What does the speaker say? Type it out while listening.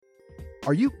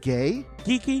Are you gay?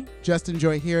 Geeky? Just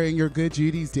enjoy hearing your good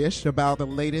Judy's dish about the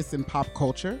latest in pop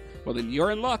culture? Well, then you're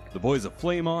in luck. The boys of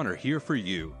Flame On are here for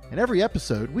you. In every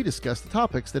episode, we discuss the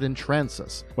topics that entrance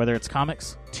us. Whether it's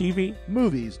comics, TV,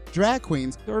 movies, drag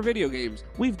queens, or video games,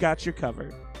 we've got you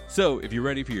covered. So, if you're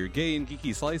ready for your gay and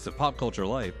geeky slice of pop culture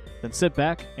life, then sit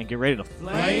back and get ready to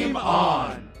Flame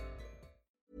on!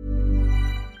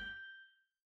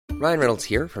 Ryan Reynolds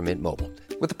here from Mint Mobile.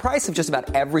 With the price of just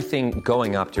about everything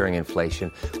going up during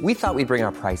inflation, we thought we'd bring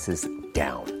our prices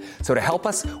down. So to help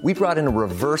us, we brought in a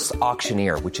reverse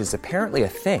auctioneer, which is apparently a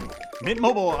thing. Mint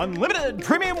Mobile Unlimited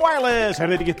Premium Wireless. How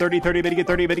to get 30, 30, bit to get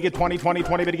 30, bit to get 20, 20,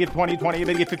 20, bit to get 20, 20,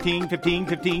 bit to get 15, 15,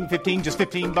 15, 15, just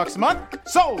 $15 a month?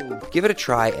 Sold! Give it a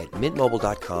try at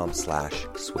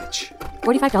mintmobile.com/switch.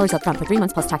 $45 up front for 3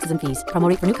 months plus taxes and fees. Promo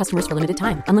rate for new customers for limited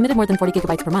time. Unlimited more than 40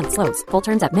 gigabytes per month. Slows full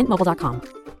terms at mintmobile.com.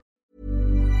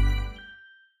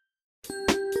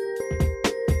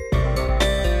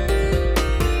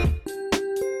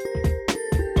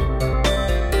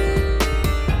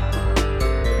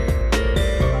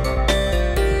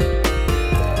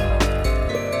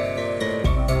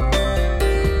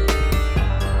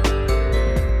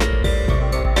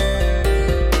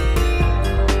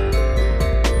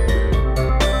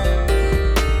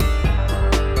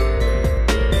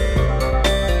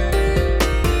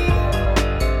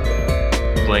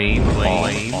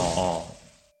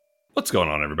 What's going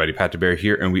on, everybody? Pat DeBear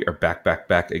here, and we are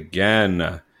back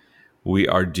again. We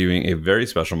are doing a very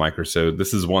special microsode.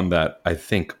 This is one that I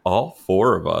think all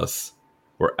four of us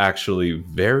were actually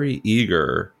very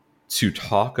eager to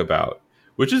talk about,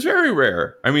 which is very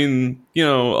rare. I mean, you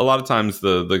know, a lot of times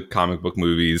the comic book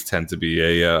movies tend to be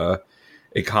a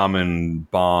common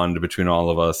bond between all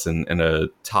of us and a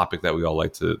topic that we all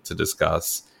like to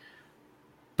discuss.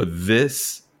 But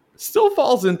this still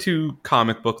falls into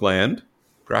comic book land,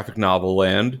 graphic novel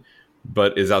land,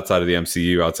 but is outside of the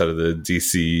MCU, outside of the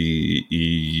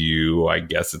DCEU. I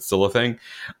guess it's still a thing.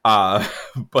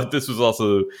 But this was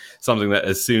also something that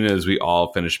as soon as we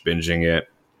all finished binging it,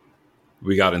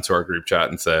 we got into our group chat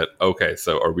and said, okay,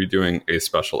 so are we doing a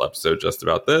special episode just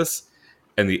about this?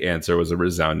 And the answer was a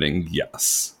resounding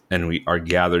yes. And we are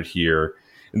gathered here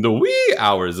in the wee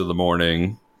hours of the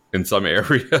morning in some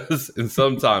areas, in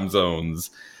some time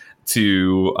zones,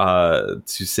 to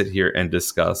sit here and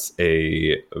discuss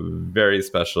a very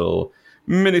special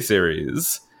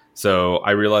miniseries. So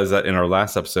I realized that in our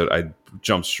last episode, I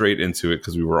jumped straight into it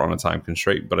because we were on a time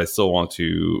constraint, but I still want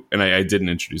to, and I didn't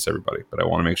introduce everybody, but I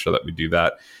want to make sure that we do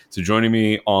that. So joining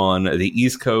me on the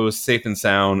East Coast, safe and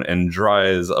sound and dry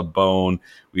as a bone,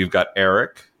 we've got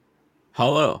Eric.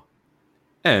 Hello.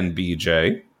 And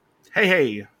BJ.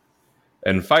 Hey.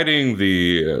 And fighting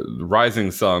the rising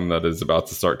sun that is about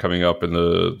to start coming up in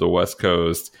the West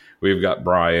Coast, we've got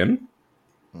Brian.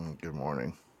 Good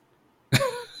morning.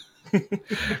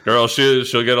 Girl,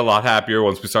 she'll get a lot happier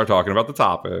once we start talking about the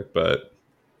topic, but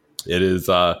it is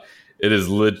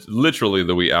literally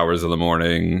the wee hours of the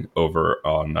morning over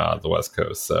on the West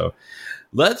Coast. So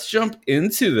let's jump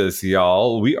into this,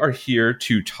 y'all. We are here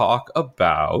to talk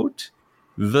about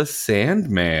the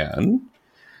Sandman.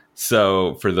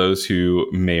 So, for those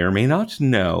who may or may not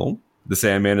know, The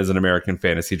Sandman is an American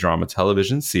fantasy drama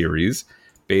television series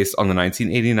based on the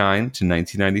 1989 to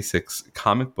 1996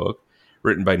 comic book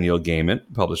written by Neil Gaiman,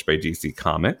 published by DC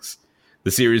Comics.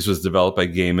 The series was developed by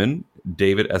Gaiman,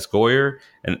 David S. Goyer,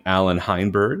 and Alan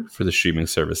Heinberg for the streaming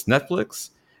service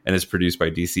Netflix, and is produced by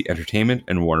DC Entertainment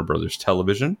and Warner Brothers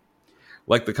Television.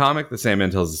 Like the comic, The Sandman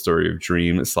tells the story of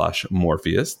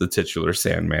Dream/Morpheus, the titular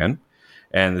Sandman,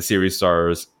 and the series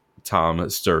stars Tom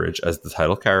Sturridge as the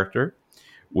title character,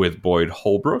 with Boyd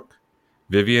Holbrook,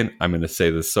 Vivian, I'm going to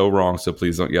say this so wrong, so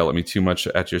please don't yell at me too much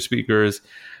at your speakers.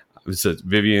 So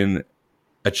Vivian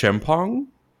Achempong,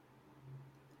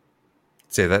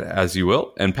 say that as you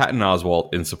will, and Patton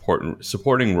Oswalt in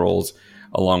supporting roles,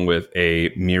 along with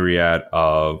a myriad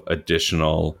of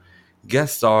additional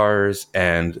guest stars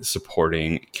and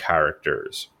supporting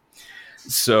characters.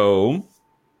 So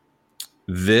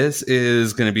this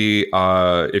is going to be,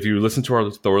 if you listen to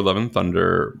our Thor Love and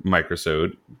Thunder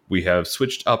microsode, we have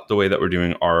switched up the way that we're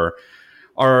doing our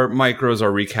micros,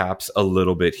 our recaps a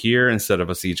little bit here. Instead of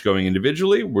us each going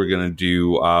individually, we're going to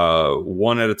do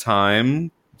one at a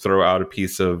time, throw out a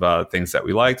piece of things that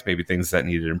we liked, maybe things that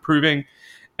needed improving,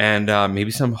 and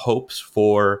maybe some hopes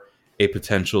for a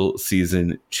potential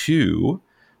season 2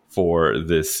 for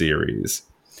this series.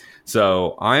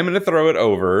 So I'm going to throw it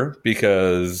over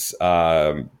because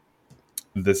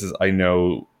this is, I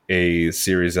know, a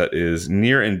series that is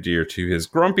near and dear to his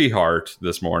grumpy heart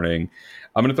this morning.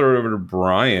 I'm going to throw it over to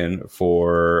Brian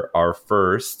for our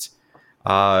first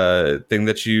thing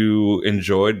that you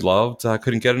enjoyed, loved,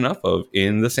 couldn't get enough of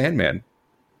in the Sandman.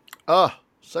 Oh,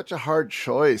 such a hard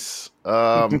choice.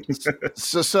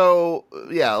 So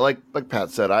yeah, like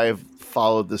Pat said, I have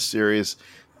followed this series.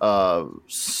 I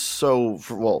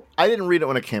didn't read it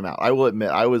when it came out. I will admit,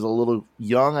 I was a little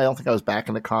young. I don't think I was back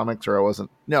in the comics, or I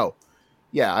wasn't. No,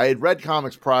 yeah, I had read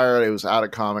comics prior. I was out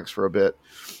of comics for a bit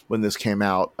when this came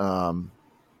out.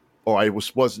 Or I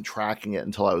wasn't tracking it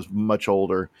until I was much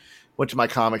older. Went to my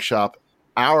comic shop,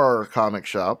 our comic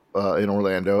shop in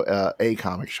Orlando, a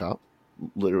comic shop,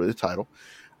 literally the title.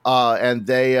 And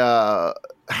they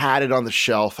had it on the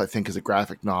shelf, I think, as a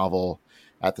graphic novel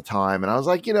at the time. And I was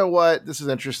like, you know what? This is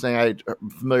interesting. I'm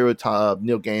familiar with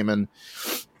Neil Gaiman,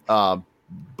 but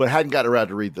hadn't gotten around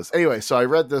to read this. Anyway, so I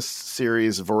read this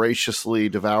series, voraciously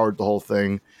devoured the whole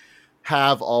thing,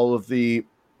 have all of the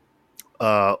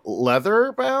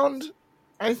leather bound,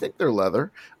 I think they're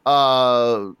leather,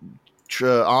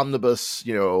 omnibus,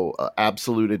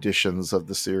 absolute editions of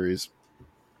the series.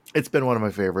 It's been one of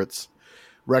my favorites.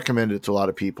 Recommended it to a lot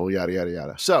of people, yada, yada,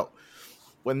 yada. So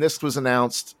when this was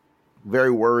announced, very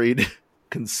worried,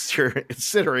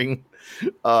 considering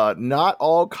not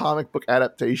all comic book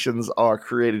adaptations are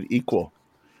created equal.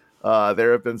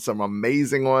 There have been some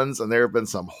amazing ones, and there have been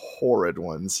some horrid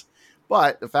ones.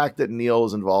 But the fact that Neil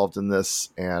is involved in this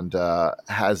and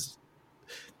has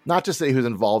not just that he was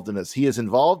involved in this, he is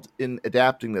involved in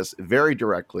adapting this very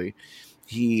directly.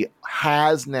 He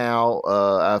has now,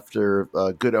 after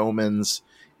Good Omens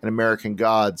and American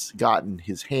Gods, gotten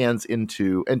his hands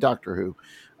into, and Doctor Who,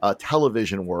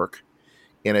 television work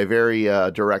in a very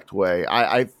direct way.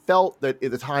 I felt that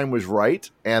the time was right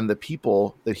and the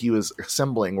people that he was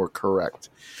assembling were correct.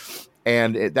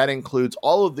 And that includes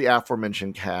all of the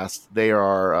aforementioned cast. They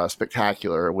are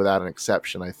spectacular without an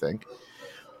exception, I think.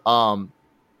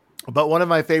 But one of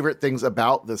my favorite things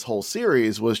about this whole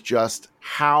series was just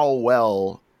how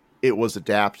well it was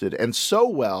adapted, and so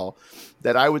well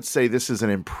that I would say this is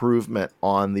an improvement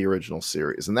on the original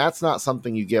series. And that's not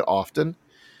something you get often.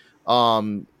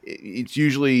 It's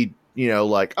usually,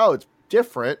 like, oh, it's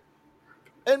different,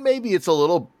 and maybe it's a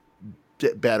little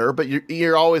bit better, but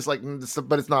you're always like,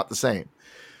 but it's not the same.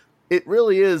 It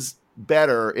really is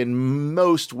better in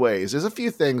most ways. There's a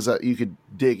few things that you could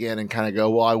dig in and kind of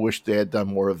go, well, I wish they had done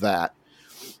more of that.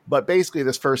 But basically,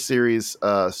 this first series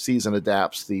season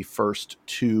adapts the first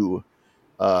two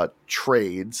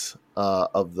trades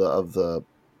of the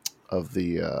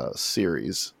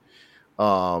series,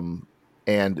 and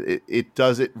it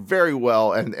does it very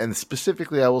well. And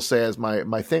specifically, I will say, as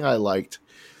my thing, I liked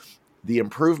the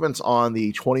improvements on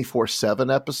the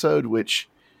 24/7 episode, which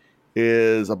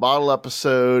is a bottle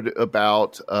episode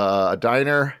about a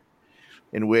diner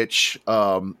in which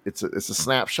it's a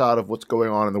snapshot of what's going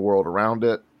on in the world around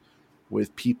it,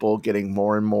 with people getting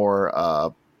more and more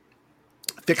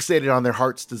fixated on their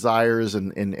heart's desires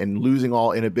and losing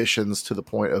all inhibitions to the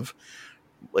point of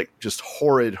like just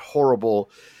horrible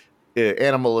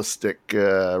animalistic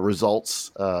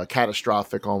results,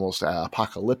 catastrophic, almost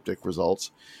apocalyptic results.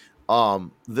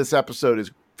 This episode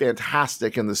is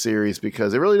fantastic in the series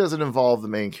because it really doesn't involve the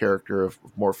main character of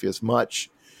Morpheus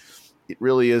much. It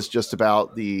really is just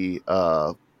about these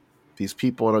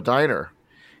people in a diner,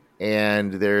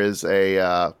 and there is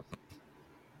a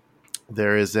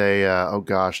oh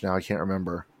gosh, now I can't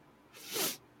remember.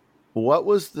 What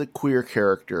was the queer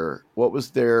character? What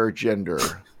was their gender?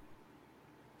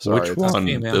 Sorry, which one?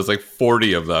 There's like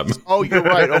 40 of them. Oh, you're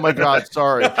right. Oh my God,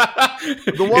 sorry.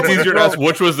 It's easier to ask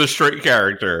which was the straight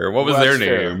character. What was their name?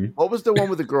 Fair. What was the one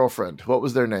with the girlfriend? What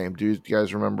was their name? Do you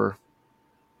guys remember?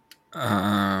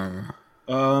 I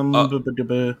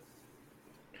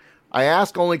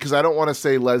ask only because I don't want to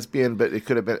say lesbian, but it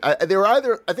could have been. They were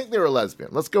either. I think they were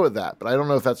lesbian. Let's go with that. But I don't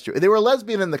know if that's true. They were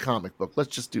lesbian in the comic book. Let's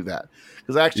just do that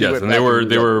because actually, yes, and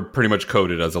they were pretty much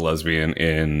coded as a lesbian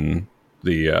in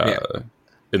the.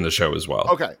 In the show as well.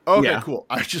 Okay, cool.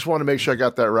 I just want to make sure I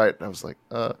got that right. I was like,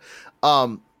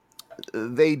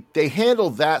 they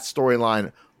handled that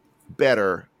storyline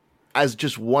better as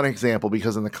just one example,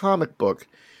 because in the comic book,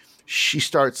 she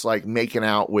starts like making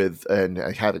out with and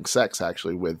having sex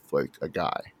actually with like a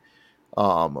guy.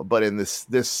 But in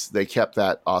this they kept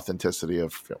that authenticity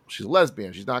of, she's a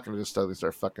lesbian. She's not going to just suddenly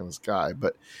start fucking this guy,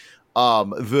 but.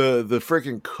 The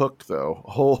freaking cook though,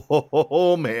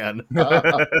 oh man,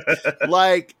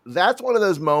 like that's one of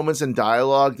those moments in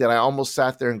dialogue that I almost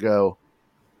sat there and go,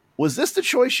 was this the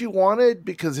choice you wanted?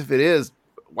 Because if it is,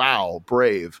 wow,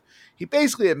 brave. He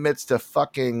basically admits to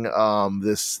fucking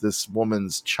this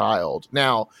woman's child.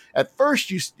 Now, at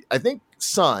first I think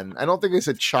son. I don't think they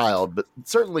said child, but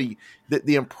certainly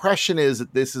the impression is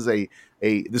that this is a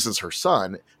this is her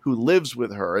son who lives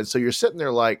with her. And so you're sitting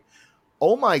there like,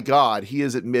 oh my God, he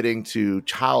is admitting to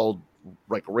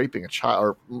raping a child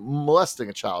or molesting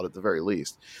a child at the very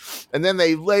least. And then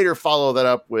they later follow that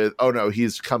up with, oh no,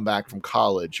 he's come back from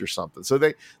college or something. So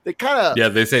they kind of... Yeah,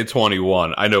 they say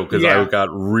 21. I know, because I got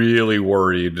really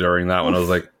worried during that one. I was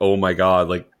like, oh my God,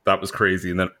 like that was crazy.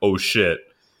 And then, oh shit.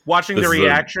 Watching the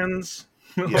reactions,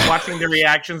 watching the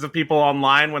reactions of people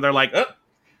online when they're like,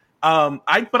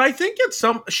 I think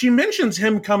she mentions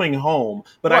him coming home,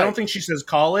 but I don't think she says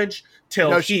college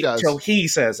till he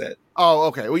says it. Oh,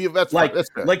 okay. Well, that's like, fine. That's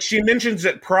fair. Like she mentions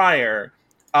it prior,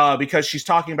 because she's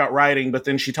talking about writing, but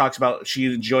then she talks about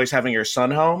she enjoys having her son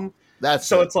home.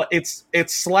 It's like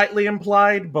it's slightly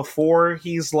implied before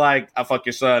he's like, I fuck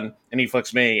your son and he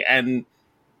fucks me, and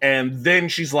then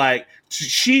she's like,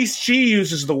 she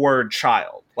uses the word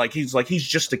child, like he's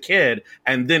just a kid,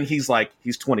 and then he's like,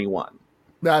 he's 21.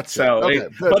 That's so.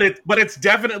 Okay, but it's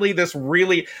definitely this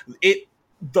really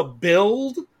the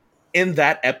build in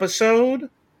that episode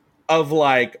of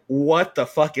like, what the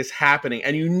fuck is happening,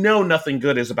 and nothing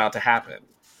good is about to happen,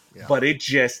 but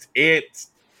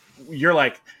you're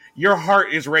like, your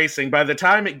heart is racing by the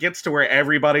time it gets to where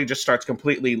everybody just starts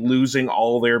completely losing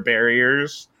all their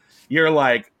barriers. You're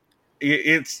like,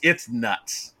 it's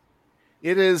nuts.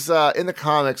 It is in the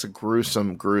comics a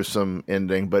gruesome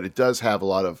ending, but it does have a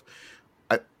lot of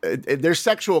there's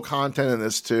sexual content in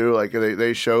this too. Like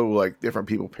they show like different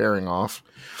people pairing off,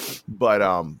 but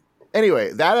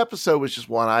anyway, that episode was just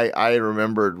one I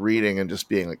remembered reading and just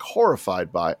being like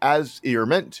horrified by, as you're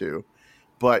meant to,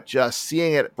 but just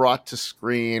seeing it brought to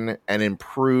screen and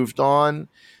improved on.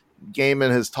 Gaiman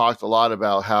has talked a lot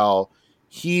about how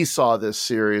he saw this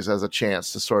series as a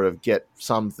chance to sort of get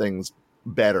some things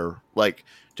better, like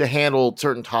to handle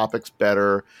certain topics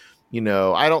better.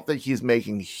 I don't think he's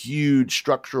making huge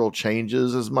structural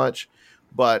changes as much,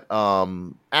 but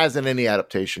as in any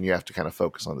adaptation, you have to kind of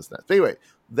focus on this. But anyway,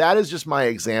 that is just my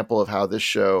example of how this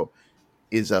show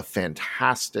is a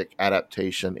fantastic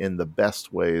adaptation in the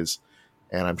best ways.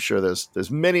 And I'm sure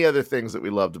there's many other things that we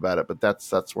loved about it, but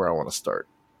that's where I want to start.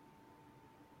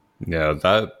 Yeah,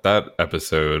 that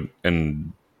episode,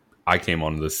 and I came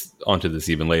onto this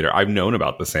even later. I've known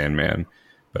about the Sandman,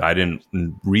 but I didn't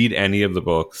read any of the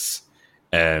books,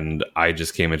 and I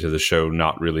just came into the show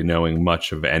not really knowing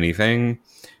much of anything.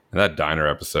 And that diner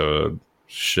episode,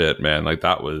 shit, man, like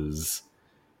that was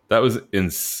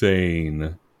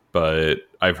insane. But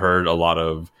I've heard a lot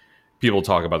of people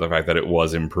talk about the fact that it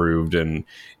was improved, and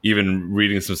even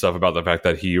reading some stuff about the fact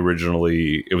that it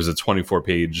was a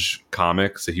 24-page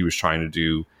comic, so he was trying to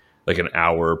do like an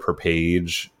hour per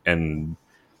page and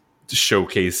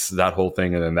showcase that whole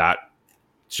thing, and then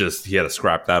he had to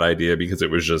scrap that idea because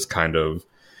it was just kind of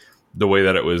the way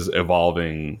that it was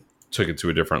evolving took it to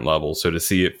a different level. So to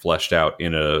see it fleshed out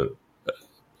in a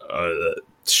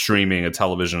streaming, a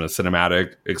television, a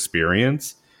cinematic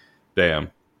experience,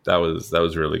 damn, that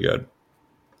was really good.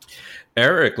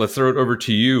 Eric, let's throw it over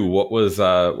to you. What was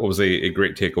a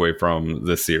great takeaway from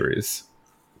this series?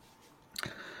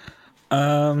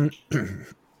 Well,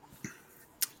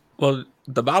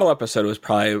 the bottle episode was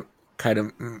probably kind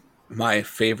of my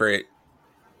favorite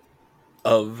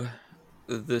of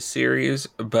the series,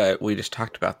 but we just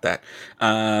talked about that.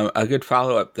 A good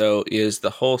follow-up, though, is the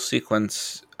whole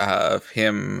sequence of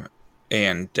him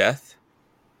and Death.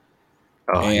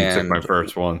 Oh, you took my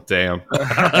first one. Damn.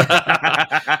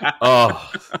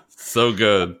 Oh, so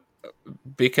good.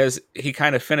 Because he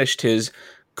kind of finished his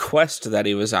quest that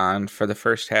he was on for the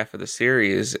first half of the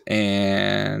series,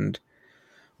 and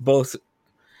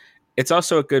it's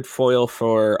also a good foil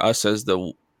for us as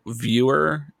the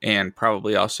viewer, and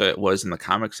probably also it was in the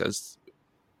comics as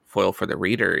foil for the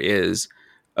reader, is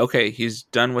okay, he's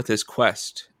done with his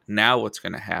quest. Now what's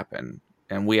going to happen?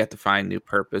 And we have to find new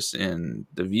purpose in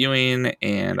the viewing,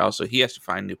 and also he has to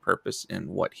find new purpose in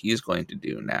what he's going to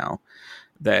do now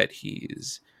that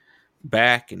he's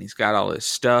back and he's got all his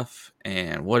stuff,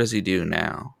 and what does he do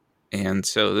now? And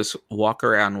so this walk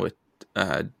around with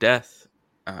Death,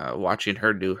 watching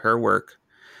her do her work,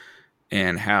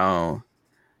 and how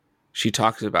she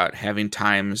talks about having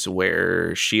times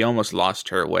where she almost lost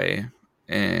her way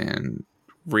and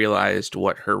realized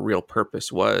what her real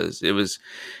purpose was. It was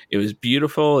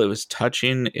beautiful. It was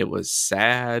touching. It was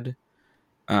sad.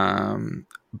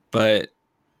 But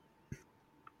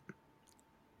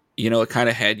it kind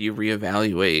of had you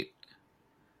reevaluate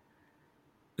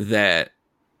that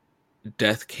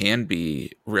death can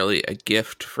be really a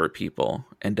gift for people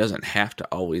and doesn't have to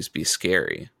always be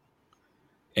scary.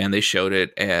 And they showed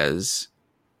it as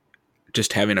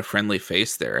just having a friendly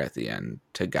face there at the end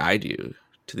to guide you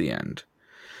to the end.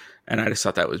 And I just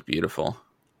thought that was beautiful.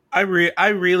 I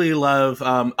really love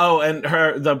and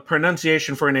the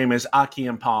pronunciation for her name is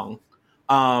Akiampong.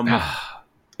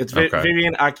 It's Okay.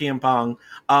 Vivian Akiampong.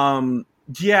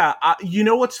 You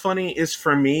know what's funny is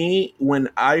for me when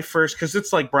I first, because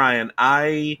it's like Brian,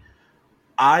 I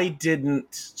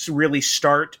didn't really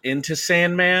start into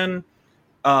Sandman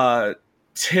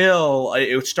till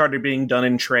it started being done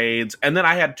in trades, and then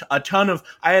I had a ton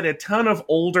of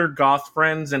older goth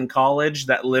friends in college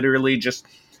that literally just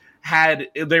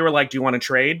they were like, do you want to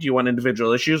trade? Do you want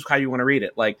individual issues? How you want to read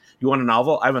it? Like, you want a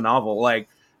novel? I have a novel. Like,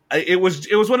 it was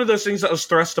one of those things that was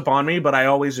thrust upon me, but I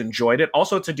always enjoyed it.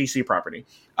 Also, it's a DC property,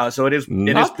 so it is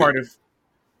part of.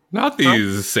 Not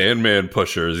these Sandman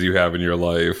pushers you have in your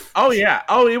life. Oh yeah.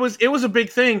 Oh, it was a big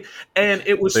thing, and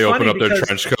it was. They funny open up their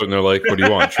trench coat and they're like, "What do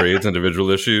you want? Trades,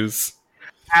 individual issues?"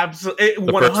 Absolutely, 100%.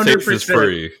 The first taste is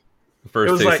free. The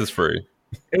first taste is free.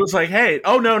 It was like, hey,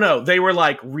 oh no, they were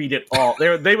like, read it all.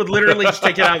 They would literally just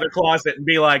take it out of their closet and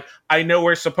be like, I know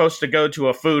we're supposed to go to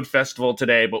a food festival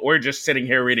today, but we're just sitting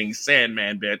here reading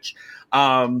Sandman, bitch.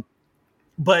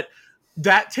 But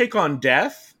that take on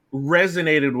death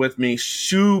resonated with me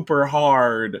super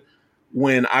hard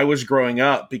when I was growing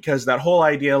up, because that whole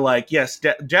idea, like, yes,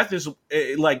 death is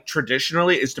like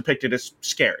traditionally is depicted as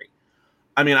scary.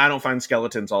 I mean, I don't find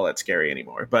skeletons all that scary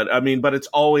anymore, but it's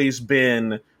always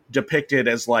been depicted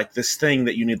as like this thing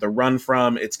that you need to run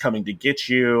from. It's coming to get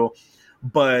you.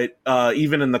 But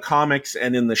even in the comics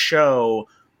and in the show,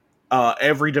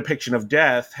 every depiction of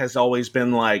death has always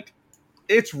been like,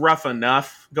 it's rough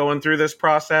enough going through this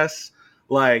process.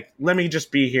 Like, let me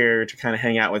just be here to kind of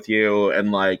hang out with you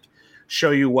and like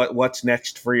show you what's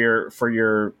next for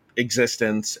your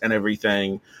existence and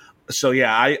everything. So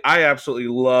yeah, I absolutely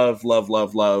love,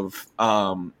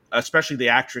 especially the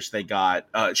actress they got.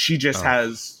 She just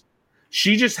has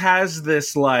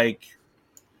this like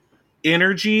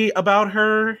energy about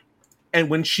her. And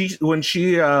when she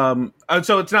so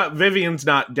it's not Vivian's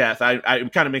not death. I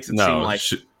kind of makes it seem like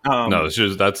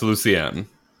that's Lucienne.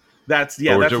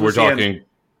 We're talking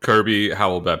Kirby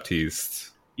Howell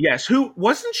Baptiste. Yes, who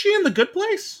wasn't she in The Good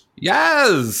Place?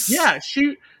 Yes. Yeah,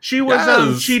 she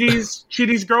was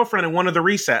Chidi's girlfriend in one of the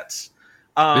resets.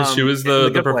 She was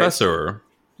the professor. Place.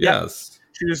 Yes.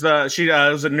 She was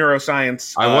was a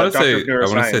neuroscience. I want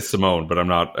to say Simone, but I'm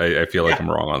not. I feel like I'm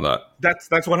wrong on that. That's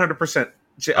 100%.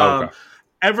 Okay.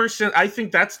 Ever since, I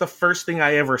think that's the first thing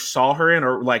I ever saw her in,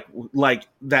 or like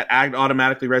that act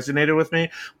automatically resonated with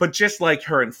me. But just like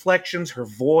her inflections, her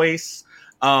voice,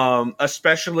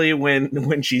 especially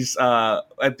when she's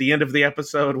at the end of the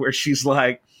episode where she's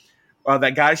like,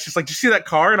 that guy's just like, "Did you see that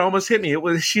car? It almost hit me."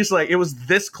 She's like, "It was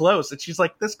this close," and she's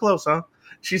like, "This close, huh?"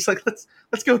 She's like,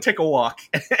 "Let's go take a walk."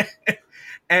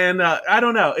 And I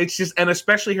don't know. It's just, and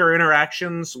especially her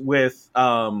interactions with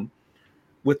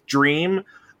Dream.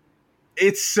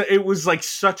 It was like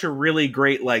such a really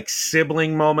great like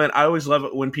sibling moment. I always love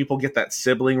it when people get that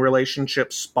sibling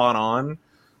relationship spot on.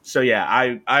 So yeah,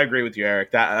 I agree with you,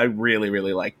 Eric. That I really,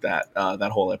 really liked that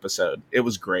whole episode. It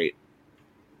was great.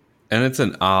 And it's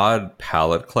an odd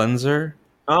palate cleanser.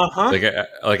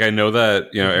 Like I know that,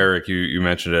 Eric, you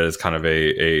mentioned it as kind of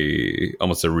a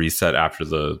almost a reset after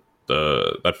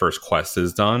that first quest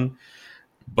is done.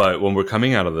 But when we're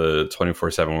coming out of the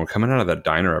 24/7, when we're coming out of that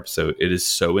diner episode, it is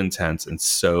so intense and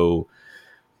so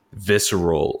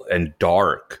visceral and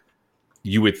dark.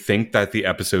 You would think that the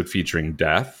episode featuring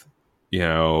death, it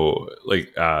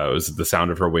was The Sound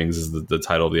of Her Wings is the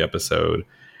title of the episode.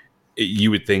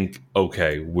 You would think,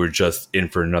 okay, we're just in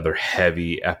for another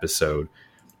heavy episode.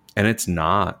 And it's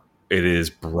not. It is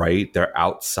bright. They're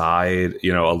outside.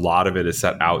 A lot of it is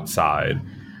set outside.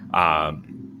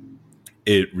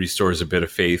 It restores a bit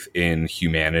of faith in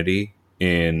humanity,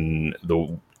 in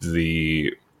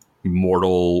the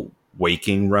mortal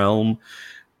waking realm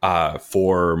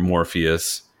for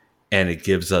Morpheus, and it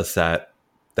gives us that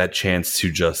chance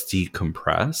to just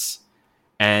decompress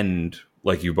and,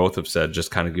 like you both have said,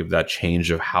 just kind of give that change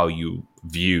of how you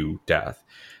view death.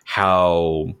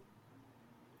 Honestly,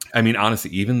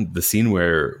 even the scene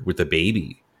with the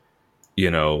baby.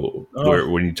 Where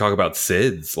when you talk about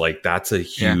SIDS, like that's a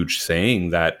huge thing.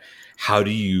 That how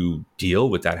do you deal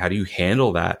with that? How do you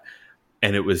handle that?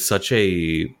 And it was such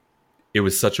a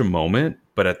moment,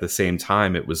 but at the same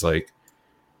time, it was like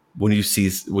when you see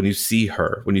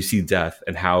death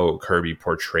and how Kirby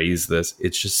portrays this,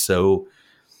 it's so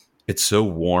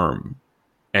warm.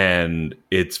 And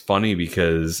it's funny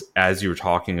because as you were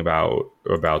talking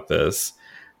about this,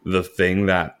 the thing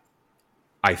that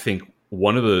I think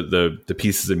one of the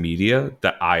pieces of media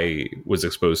that I was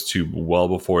exposed to well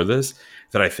before this,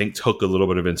 that I think took a little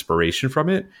bit of inspiration from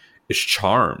it, is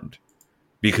Charmed.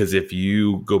 Because if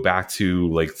you go back to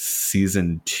like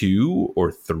season 2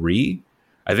 or 3,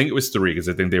 I think it was 3, because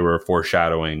I think they were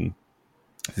foreshadowing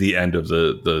the end of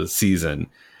the season.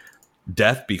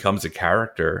 Death becomes a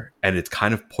character, and it's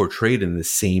kind of portrayed in the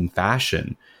same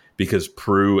fashion, because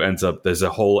Prue ends up, there's a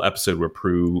whole episode where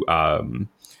Prue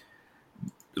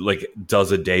like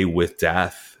does a day with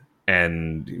death.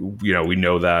 And, you know, we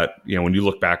know that, you know, when you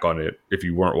look back on it, if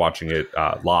you weren't watching it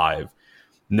live,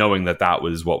 knowing that that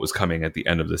was what was coming at the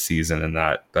end of the season, and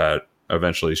that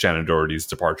eventually Shannon Doherty's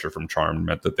departure from Charmed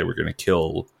meant that they were going to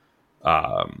kill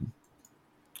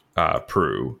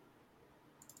Prue.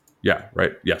 Yeah,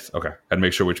 right. Yes. Okay. I had to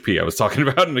make sure which P I was talking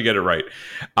about and to get it right.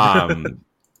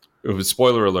 It was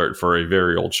spoiler alert for a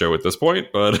very old show at this point,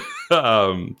 but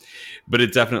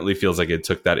it definitely feels like it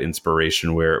took that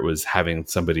inspiration where it was having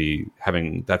somebody,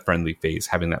 having that friendly face,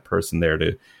 having that person there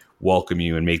to welcome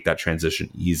you and make that transition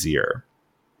easier.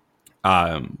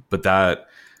 But that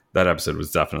episode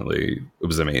was definitely, it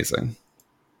was amazing.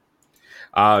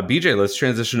 BJ, let's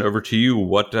transition over to you.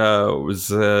 What was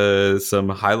some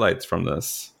highlights from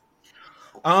this?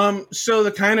 So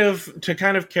to kind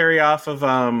of carry off of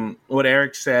what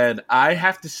Eric said, I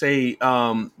have to say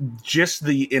just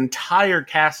the entire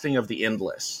casting of The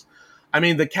Endless. I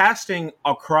mean, the casting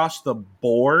across the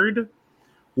board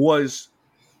was,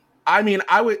 I mean,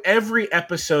 every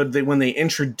episode when they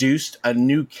introduced a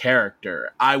new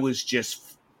character, I was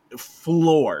just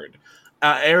floored.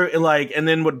 And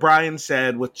then what Brian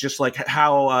said with just like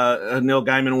how Neil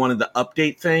Gaiman wanted to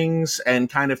update things and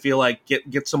kind of feel like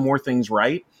get some more things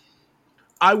right.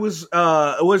 I was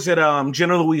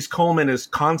Jenna Louise Coleman as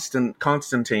Joanna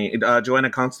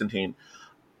Constantine.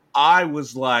 I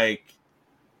was like,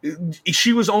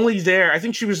 she was only there. I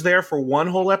think she was there for one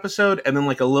whole episode and then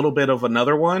like a little bit of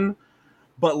another one,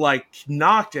 but like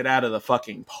knocked it out of the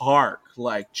fucking park.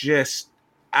 Like just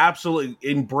absolutely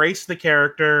embraced the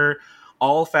character,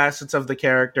 all facets of the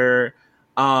character,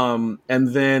 and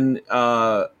then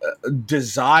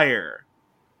Desire.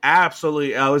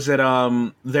 Absolutely, I was at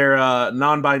their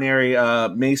non-binary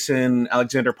Mason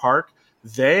Alexander Park.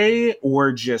 They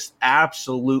were just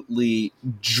absolutely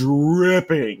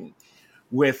dripping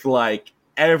with like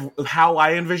how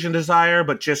I envision Desire,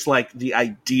 but just like the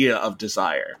idea of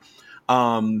Desire.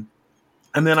 And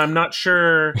then I'm not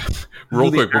sure.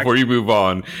 Real quick, before you move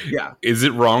on, yeah, is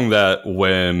it wrong that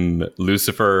when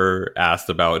Lucifer asked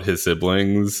about his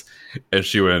siblings and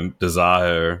she went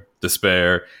desire,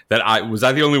 despair, that I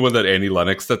the only one that Annie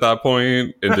Lennox at that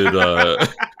point and did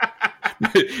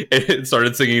and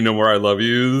started singing "No More I Love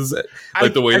Yous"?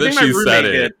 Like the way that she said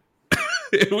it,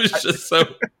 it was just so.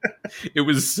 It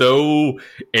was so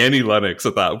Annie Lennox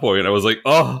at that point. I was like,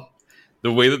 oh.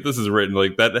 The way that this is written,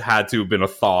 like that had to have been a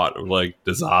thought of like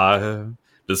desire,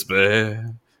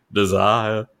 despair,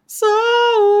 desire,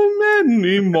 so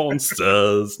many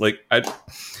monsters. Like I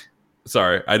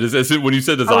just when you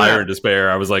said desire and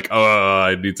despair, I was like, oh,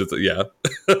 I need to, yeah.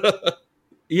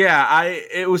 Yeah,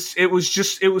 it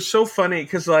was so funny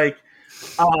because like,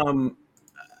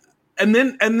 and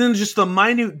then just the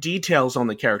minute details on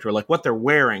the character, like what they're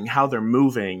wearing, how they're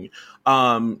moving.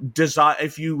 Desire.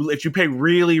 If you pay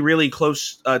really, really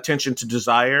close attention to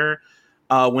Desire,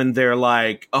 when they're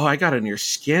like, "Oh, I got on your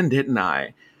skin, didn't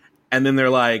I?" And then they're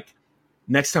like,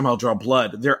 "Next time I'll draw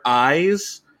blood." Their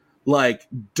eyes like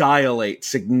dilate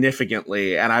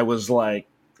significantly, and I was like,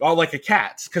 "Oh, like a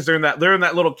cat's," because they're in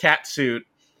that little cat suit.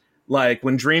 Like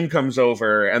when Dream comes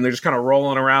over, and they're just kind of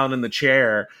rolling around in the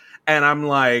chair, and I'm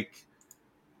like.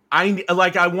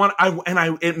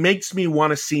 It makes me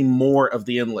want to see more of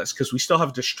The Endless because we still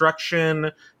have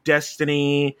Destruction,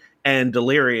 Destiny, and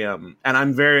Delirium, and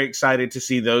I'm very excited to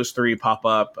see those three pop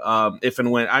up if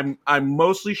and when. I'm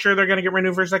mostly sure they're going to get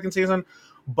renewed for a second season,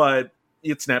 but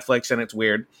it's Netflix and it's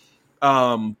weird.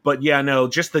 But yeah, no,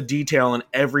 just the detail in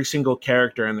every single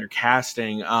character and their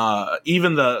casting,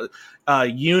 even the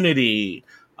Unity,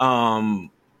 the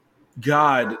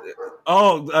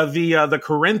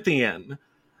Corinthian.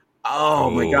 Oh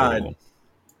my God.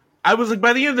 I was like,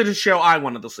 by the end of the show, I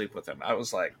wanted to sleep with him. I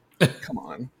was like, come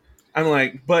on. I'm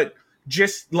like, but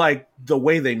just like the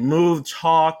way they moved,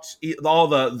 talked, all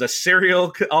the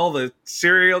serial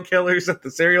killers at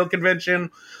the serial convention,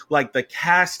 like the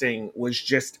casting was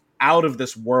just out of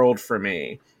this world for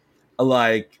me.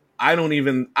 Like, I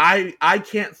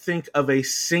can't think of a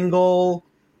single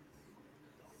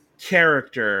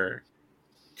character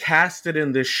casted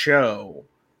in this show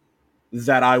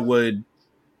that I would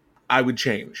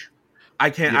change. I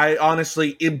can't. Yeah. I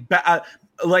honestly,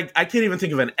 I can't even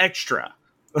think of an extra.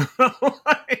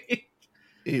 Like,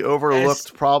 He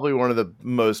overlooked probably one of the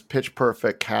most pitch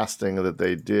perfect casting that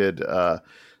they did.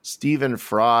 Stephen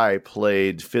Fry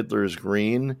played Fiddler's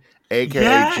Green,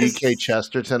 aka G.K.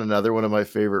 Chesterton, another one of my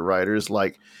favorite writers.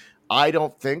 Like, I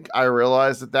don't think I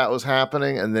realized that was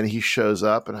happening, and then he shows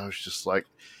up, and I was just like,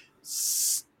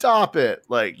 "Stop it!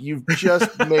 Like, you've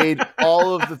just made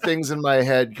all of the things in my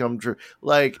head come true."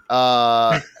 Like,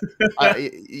 I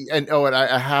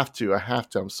have to.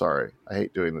 I'm sorry. I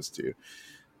hate doing this to you.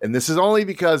 And this is only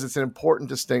because it's an important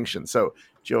distinction. So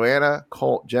Jenna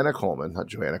Coleman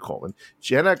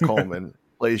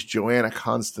plays Joanna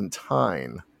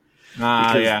Constantine.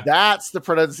 Because that's the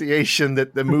pronunciation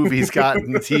that the movie's got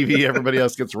in the TV. Everybody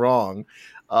else gets wrong.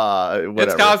 Whatever.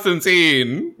 It's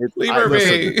Constantine. Leave her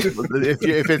be.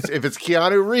 If it's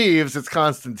Keanu Reeves, it's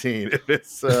Constantine. If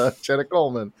it's Jenna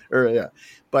Coleman,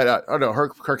 but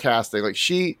her casting, like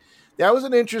that was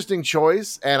an interesting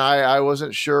choice, and I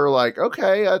wasn't sure. Like,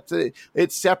 okay,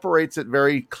 it separates it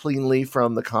very cleanly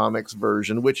from the comics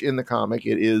version, which in the comic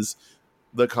it is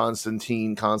the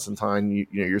Constantine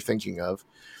you're thinking of.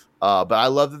 But I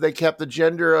love that they kept the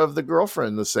gender of the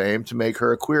girlfriend the same to make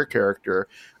her a queer character.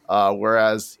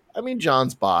 Whereas, I mean,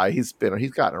 John's bi; he's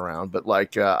gotten around, but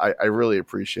like, I really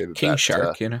appreciated King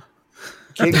Shark,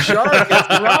 King Shark, that's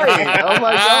right. Oh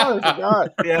my god, I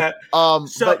forgot. Yeah.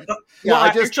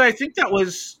 I think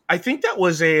that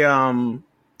was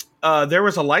a there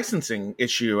was a licensing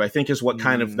issue, I think, is what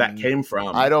kind of that came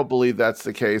from. I don't believe that's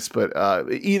the case, but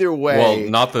either way, well,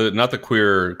 not the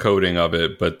queer coding of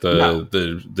it, but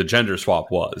the gender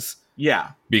swap was. Yeah,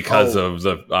 because of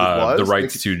the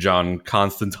rights to John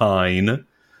Constantine.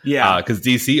 Yeah, because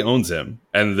DC owns him,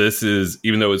 and this is,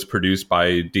 even though it's produced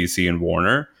by DC and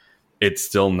Warner, it's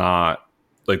still not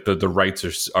like the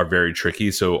rights are very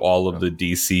tricky. So all of the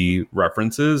DC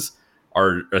references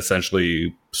are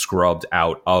essentially scrubbed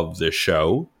out of the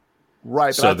show.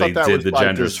 Right. So they did the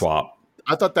gender swap.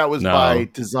 I thought that was by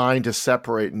design to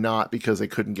separate, not because they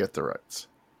couldn't get the rights.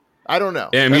 I don't know.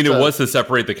 I mean, it was to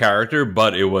separate the character,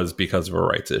 but it was because of a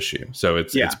rights issue. So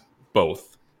it's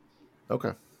both.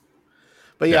 Okay.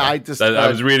 But I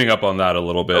was reading up on that a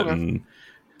little bit, and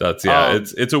that's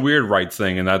it's a weird rights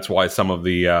thing, and that's why some of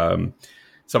the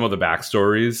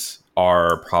backstories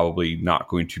are probably not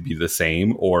going to be the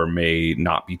same, or may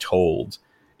not be told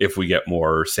if we get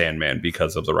more Sandman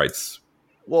because of the rights.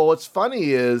 Well, what's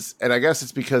funny is, and I guess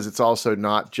it's because it's also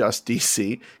not just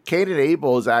DC, Cain and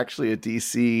Abel is actually a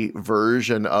DC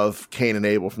version of Cain and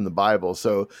Abel from the Bible.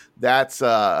 So that's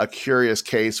a curious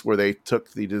case where they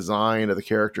took the design of the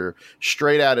character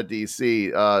straight out of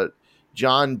DC.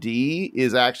 John D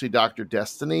is actually Dr.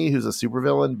 Destiny, who's a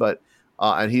supervillain, but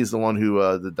and he's the one who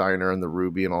the diner and the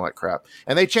ruby and all that crap.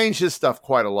 And they changed his stuff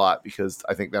quite a lot, because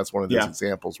I think that's one of those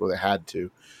examples where they had to.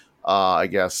 I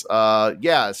guess.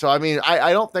 So, I mean,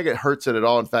 I don't think it hurts it at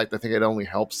all. In fact, I think it only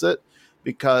helps it,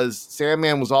 because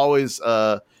Sandman was always,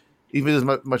 even as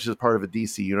much as part of a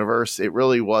DC universe, it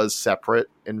really was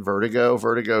separate in Vertigo.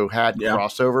 Vertigo had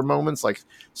crossover moments like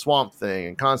Swamp Thing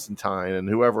and Constantine and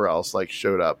whoever else like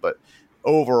showed up. But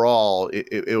overall,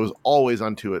 it was always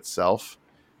unto itself.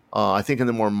 I think in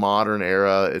the more modern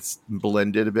era, it's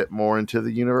blended a bit more into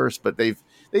the universe, but they've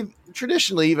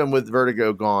traditionally, even with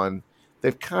Vertigo gone,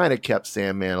 they've kind of kept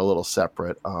Sandman a little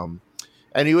separate. And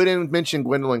you didn't mention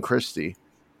Gwendolyn Christie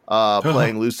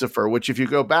playing Lucifer, which, if you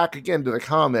go back again to the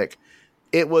comic,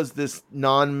 it was this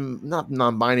not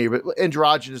non-binary, but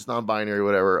androgynous non-binary,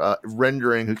 whatever,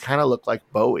 rendering who kind of looked like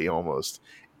Bowie almost.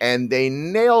 And they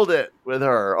nailed it with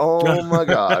her. Oh my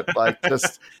God.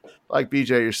 Just like BJ,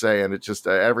 you're saying, it just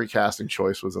every casting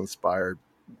choice was inspired.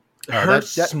 Her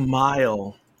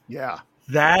smile. Yeah.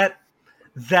 That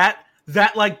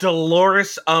like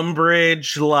Dolores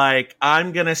Umbridge, like,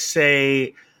 I'm gonna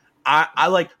say,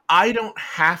 I don't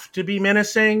have to be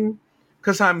menacing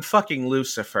because I'm fucking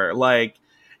Lucifer. Like,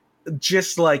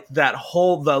 just like that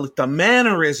whole the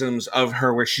mannerisms of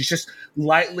her, where she's just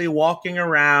lightly walking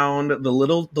around, the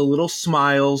little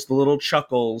smiles, the little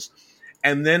chuckles,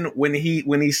 and then when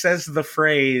he says the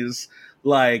phrase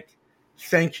like,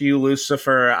 "Thank you,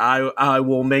 Lucifer. I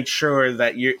will make sure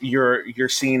that you're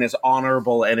seen as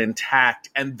honorable and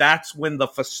intact." And that's when the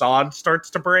facade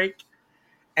starts to break.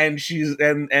 And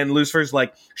and Lucifer's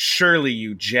like, "Surely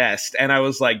you jest." And I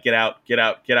was like, get out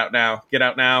now.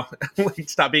 Like,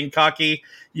 stop being cocky.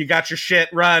 You got your shit,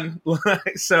 run.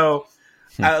 So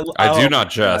I do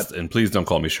not jest, and please don't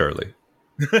call me Shirley.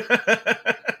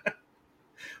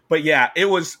 But yeah, it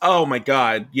was. Oh my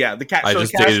god, yeah. I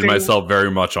just dated myself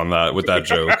very much on that with that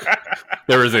joke.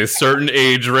 There is a certain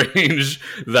age range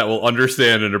that will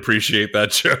understand and appreciate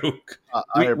that joke.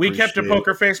 We kept a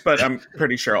poker face, but I'm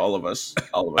pretty sure all of us.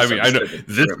 I mean, I know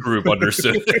this group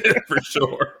understood it for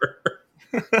sure.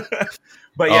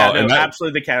 But yeah,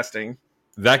 absolutely the casting.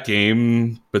 That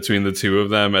game between the two of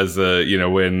them, as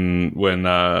when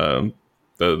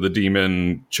the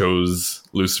demon chose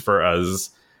Lucifer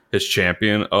as his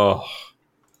champion. Oh,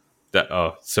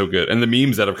 so good. And the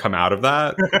memes that have come out of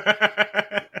that,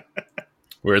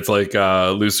 where it's like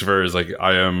Lucifer is like,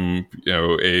 I am,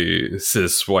 a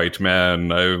cis white man,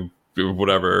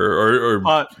 whatever, or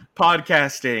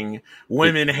podcasting,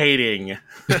 women hating,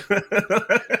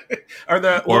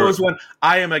 what was one?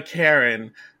 I am a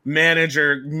Karen,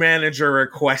 manager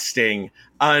requesting,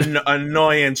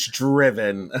 annoyance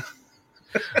driven.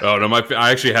 Oh no, I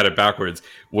actually had it backwards,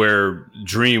 where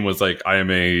Dream was like, I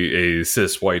am a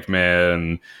cis white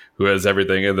man who has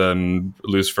everything, and then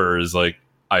Lucifer is like,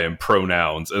 I am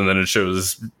pronouns, and then it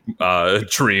shows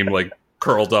Dream like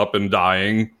curled up and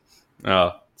dying.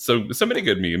 So many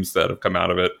good memes that have come out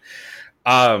of it.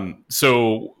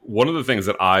 So one of the things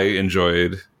that I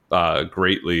enjoyed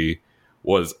greatly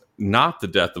was not the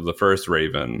death of the first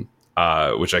Raven,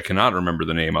 which I cannot remember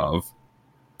the name of.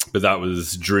 But that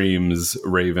was Dream's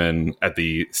Raven at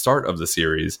the start of the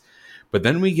series. But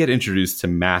then we get introduced to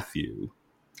Matthew,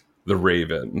 the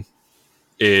Raven,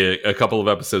 a couple of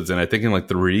episodes in, I think in like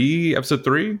episode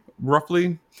 3,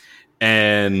 roughly.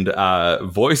 And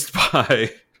voiced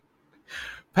by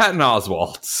Patton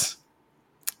Oswalt.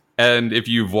 And if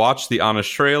you've watched the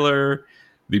Honest trailer,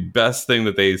 the best thing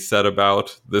that they said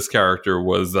about this character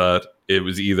was that it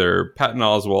was either Patton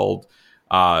Oswalt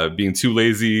being too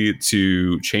lazy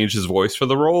to change his voice for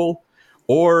the role,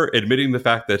 or admitting the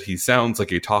fact that he sounds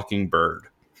like a talking bird.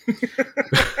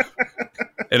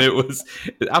 And it was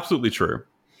absolutely true.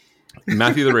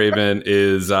 Matthew the Raven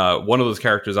is one of those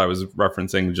characters I was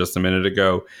referencing just a minute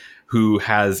ago, who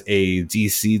has a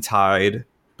DC tied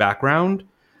background,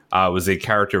 was a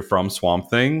character from Swamp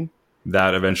Thing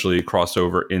that eventually crossed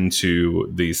over into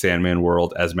the Sandman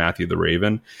world as Matthew the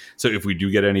Raven. So if we do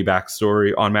get any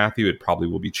backstory on Matthew, it probably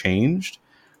will be changed.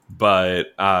 But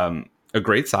a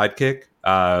great sidekick,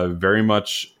 very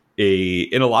much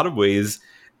in a lot of ways,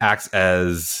 acts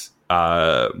as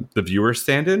the viewer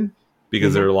stand-in,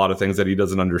 because there are a lot of things that he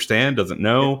doesn't understand, doesn't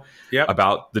know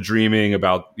about the dreaming,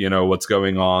 about what's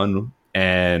going on,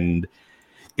 and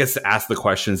gets to ask the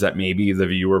questions that maybe the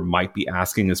viewer might be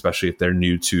asking, especially if they're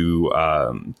new to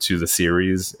the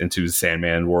series and to the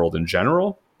Sandman world in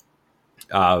general.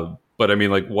 But I mean,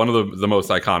 like, one of the most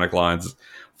iconic lines,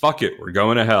 "Fuck it, we're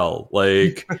going to hell."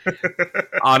 Like,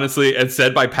 honestly, and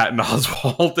said by Patton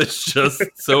Oswalt, it's just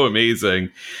so amazing.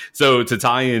 So to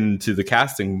tie into the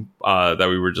casting that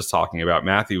we were just talking about,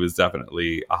 Matthew was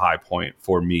definitely a high point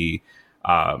for me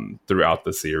throughout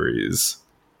the series.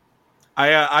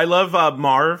 I love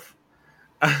Marv.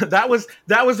 That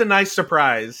was a nice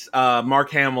surprise.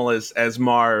 Mark Hamill as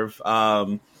Marv,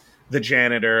 the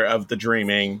janitor of the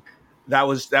Dreaming. That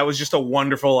was just a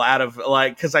wonderful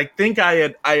because I think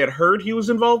I had heard he was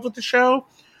involved with the show,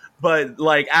 but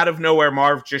like out of nowhere,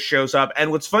 Marv just shows up. And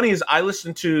what's funny is I've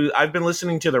been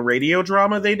listening to the radio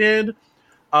drama they did,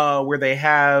 where they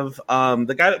have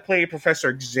the guy that played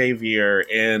Professor Xavier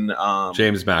in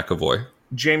James McAvoy.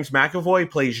 James McAvoy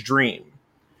plays Dream,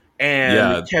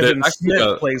 and Kevin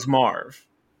Smith plays Marv.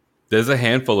 There's a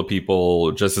handful of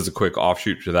people. Just as a quick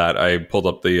offshoot to that, I pulled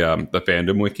up the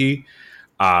fandom wiki.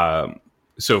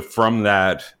 So from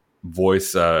that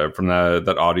voice, from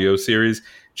that audio series,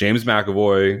 James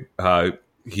McAvoy,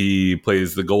 he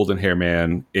plays the Golden Hair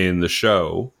Man in the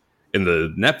show, in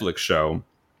the Netflix show,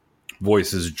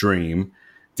 voices Dream.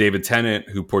 David Tennant,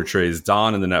 who portrays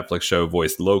Don in the Netflix show,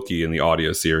 voiced Loki in the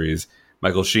audio series.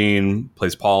 Michael Sheen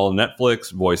plays Paul in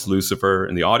Netflix, voiced Lucifer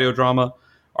in the audio drama.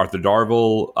 Arthur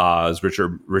Darvill is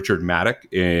Richard Maddock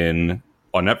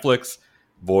on Netflix,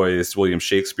 voiced William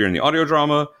Shakespeare in the audio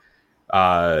drama.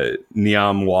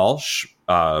 Niamh Walsh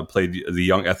played the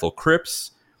young Ethel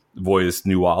Cripps, voiced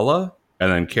Nuala.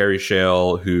 And then Carrie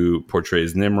Shale, who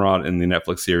portrays Nimrod in the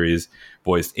Netflix series,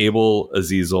 voiced Abel,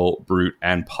 Azazel, Brute,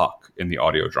 and Puck in the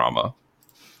audio drama.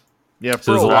 Yeah,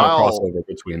 so there's a lot of crossover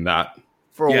between that.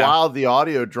 For a while, the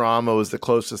audio drama was the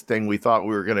closest thing we thought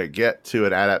we were going to get to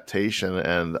an adaptation,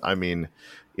 and I mean,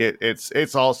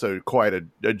 it's also quite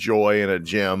a joy and a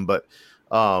gem. But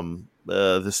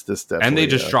this definitely, and they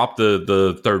just dropped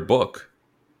the third book.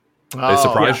 They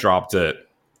surprise dropped it.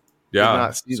 Yeah, did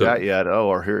not see that yet.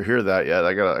 Or hear that yet.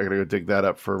 I gotta go dig that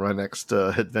up for my next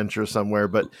adventure somewhere.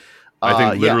 But I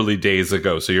think literally days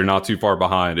ago. So you're not too far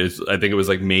behind. I think it was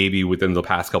like maybe within the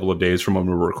past couple of days from when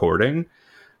we were recording.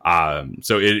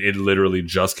 So it literally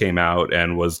just came out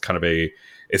and was kind of a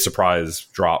surprise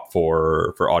drop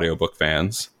for audiobook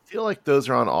fans. I feel like those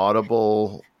are on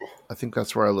Audible. I think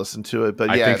that's where I listened to it. But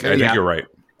I think you're right.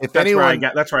 If that's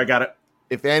where I got it.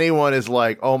 If anyone is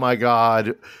like, oh my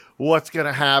God, what's going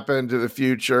to happen to the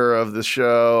future of the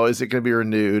show? Is it going to be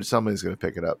renewed? Somebody's going to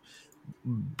pick it up.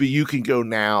 But you can go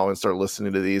now and start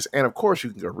listening to these, and of course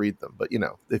you can go read them. But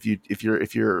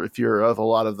if you're of a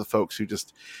lot of the folks who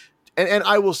just and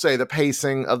I will say the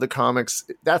pacing of the comics,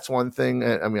 that's one thing.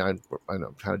 I mean, I know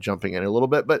I'm kind of jumping in a little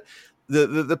bit, but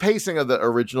the pacing of the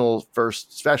original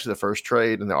first, especially the first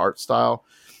trade and the art style,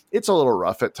 it's a little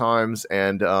rough at times.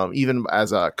 And even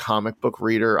as a comic book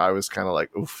reader, I was kind of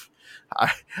like, oof.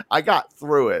 I got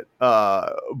through it,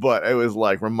 but it was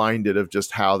like reminded of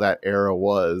just how that era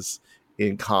was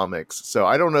in comics. So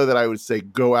I don't know that I would say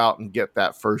go out and get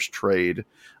that first trade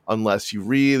unless you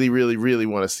really, really, really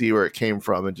want to see where it came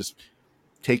from, and just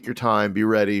take your time, be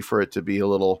ready for it to be a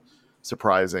little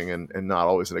surprising and not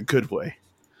always in a good way.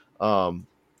 But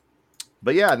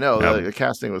yeah, no, the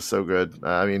casting was so good.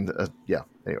 Anyway,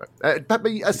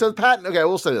 so Patton. Okay, I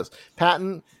will say this: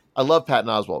 Patton. I love Patton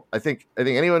Oswalt. I think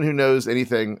anyone who knows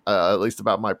anything, at least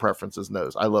about my preferences,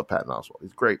 knows I love Patton Oswalt.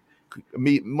 He's great.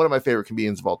 One of my favorite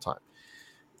comedians of all time.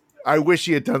 I wish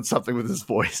he had done something with his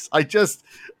voice. I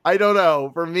don't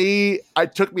know. For me,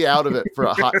 it took me out of it for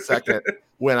a hot second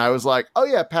when I was like, oh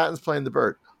yeah, Patton's playing the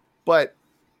bird. But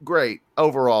great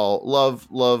overall. Love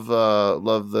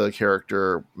the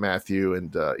character Matthew,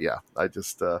 and I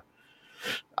just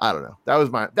I don't know. That was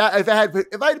if I had to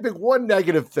pick one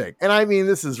negative thing, and I mean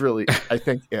this is really I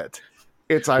think we're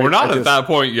not at that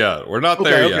point yet. We're not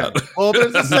there yet. Well, but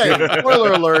it's the same.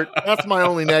 Spoiler alert. That's my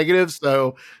only negative,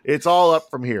 so it's all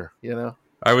up from here.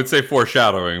 I would say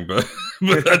foreshadowing, but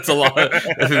that's a lot.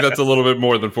 I think that's a little bit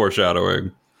more than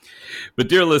foreshadowing. But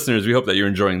dear listeners, we hope that you're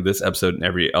enjoying this episode and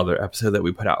every other episode that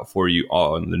we put out for you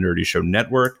on the Nerdy Show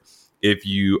Network. If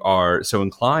you are so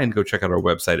inclined, go check out our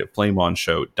website at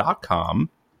flameonshow.com.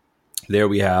 There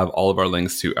we have all of our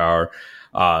links to our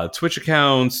Twitch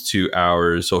accounts, to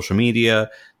our social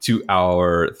media, to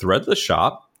our Threadless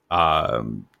shop.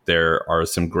 There are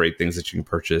some great things that you can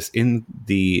purchase in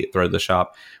the Threadless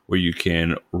shop where you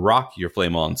can rock your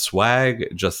Flame On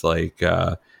swag, just like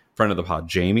friend of the pod,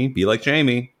 Jamie. Be like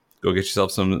Jamie. Go get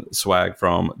yourself some swag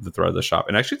from the Threadless shop.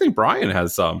 And I actually think Brian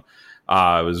has some.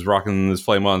 I was rocking this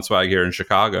Flame On swag here in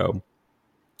Chicago.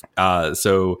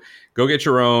 So go get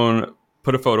your own.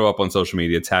 Put a photo up on social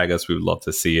media. Tag us. We would love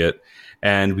to see it.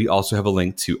 And we also have a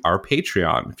link to our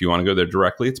Patreon. If you want to go there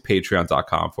directly, it's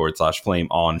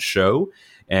patreon.com/flameonshow.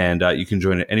 And you can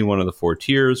join at any one of the 4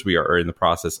 tiers. We are in the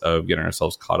process of getting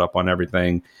ourselves caught up on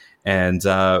everything. And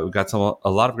we've got a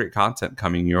lot of great content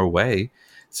coming your way.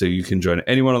 So you can join at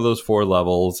any one of those 4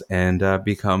 levels and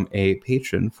become a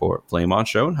patron for Flame On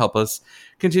Show and help us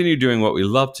continue doing what we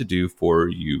love to do for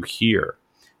you here.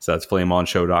 So that's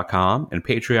flameonshow.com and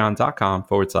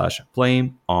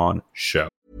patreon.com/flameonshow.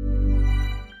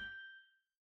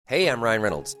 Hey, I'm Ryan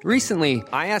Reynolds. Recently,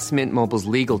 I asked Mint Mobile's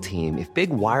legal team if big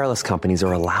wireless companies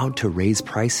are allowed to raise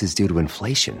prices due to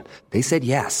inflation. They said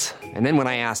yes. And then when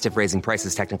I asked if raising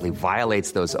prices technically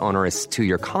violates those onerous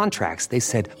 2-year contracts, they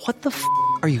said, what the f***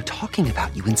 are you talking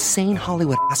about, you insane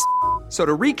Hollywood ass f- So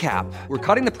to recap, we're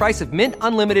cutting the price of Mint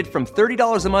Unlimited from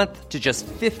 $30 a month to just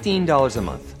 $15 a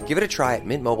month. Give it a try at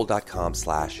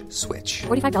mintmobile.com/switch.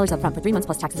 $45 up front for 3 months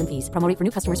plus taxes and fees. Promo rate for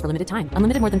new customers for limited time.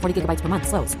 Unlimited more than 40 gigabytes per month.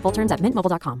 Slows full terms at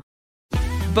mintmobile.com.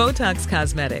 Botox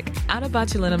Cosmetic, out of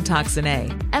botulinum toxin A,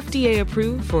 FDA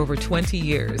approved for over 20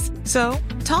 years. So,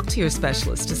 talk to your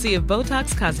specialist to see if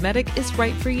Botox Cosmetic is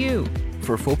right for you.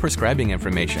 For full prescribing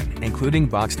information, including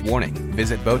boxed warning,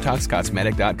 visit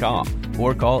BotoxCosmetic.com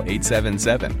or call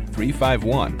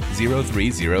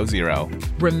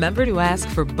 877-351-0300. Remember to ask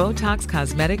for Botox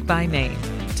Cosmetic by name.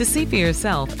 To see for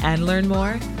yourself and learn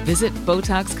more, visit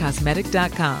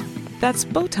BotoxCosmetic.com. That's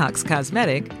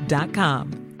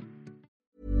BotoxCosmetic.com.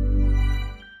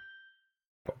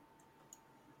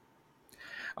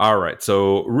 All right,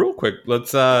 so real quick,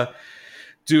 let's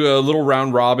do a little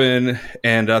round robin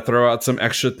and throw out some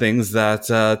extra things that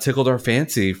tickled our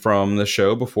fancy from the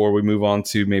show before we move on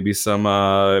to maybe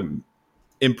some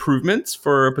improvements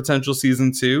for a potential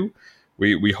season 2.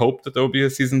 We hope that there will be a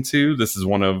season 2. This is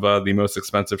one of the most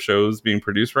expensive shows being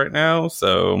produced right now,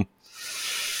 so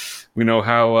we know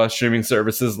how streaming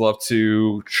services love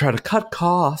to try to cut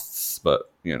costs,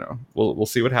 but we'll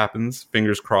see what happens.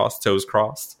 Fingers crossed, toes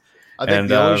crossed. I think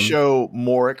the only show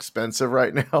more expensive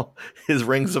right now is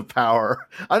Rings of Power,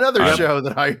 another show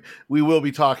that we will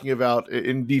be talking about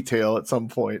in detail at some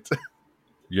point.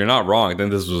 You're not wrong. I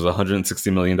think this was a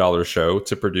 $160 million show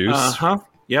to produce.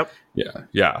 Yep.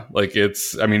 Yeah. Like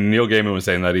Neil Gaiman was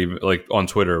saying that even like on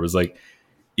Twitter, it was like,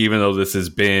 even though this has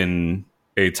been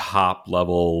a top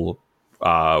level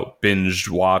binge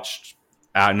watched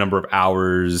at number of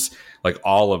hours, like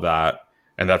all of that,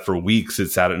 and that for weeks it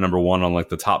sat at number 1 on like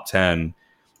the top 10,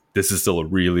 this is still a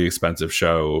really expensive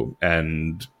show.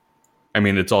 And I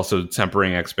mean, it's also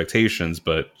tempering expectations,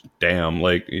 but damn,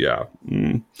 like, yeah,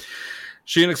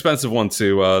 she an expensive one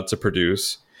to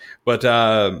produce. But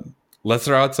let's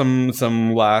throw out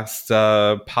some last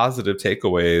positive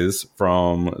takeaways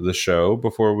from the show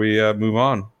before we move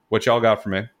on. What y'all got for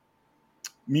me?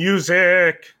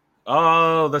 Music.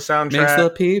 Oh, the soundtrack makes the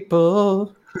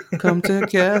people come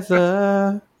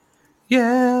together.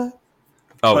 Yeah.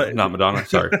 Oh, but, not Madonna.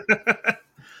 Sorry.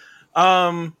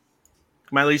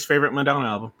 My least favorite Madonna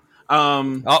album.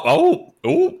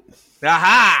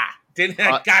 Aha!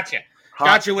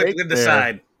 Gotcha with the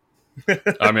side.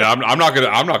 I mean, I'm not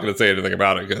gonna say anything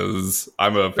about it because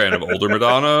I'm a fan of older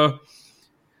Madonna,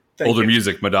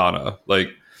 music Madonna. Like,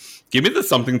 give me the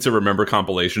Something to Remember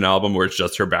compilation album where it's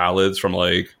just her ballads from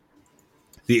like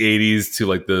the 80s to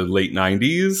like the late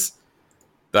 90s.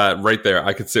 That right there,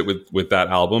 I could sit with that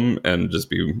album and just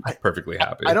be perfectly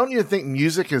happy. I don't even think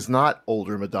music is not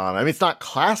older Madonna. I mean, it's not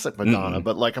classic Madonna,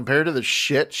 but like compared to the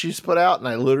shit she's put out, and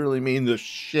I literally mean the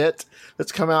shit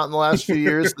that's come out in the last few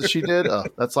years that she did.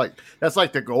 That's like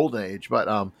the golden age.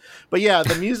 But yeah,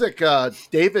 the music.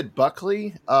 David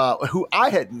Buckley, who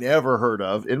I had never heard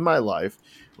of in my life,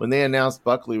 when they announced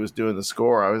Buckley was doing the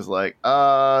score, I was like,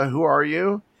 who are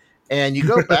you? And you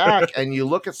go back and you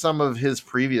look at some of his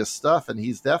previous stuff, and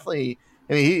he's definitely,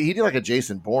 I mean, he did like a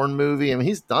Jason Bourne movie. I mean,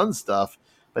 he's done stuff,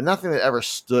 but nothing that ever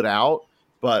stood out.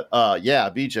 But yeah,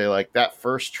 BJ, like that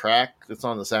first track that's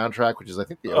on the soundtrack, which is I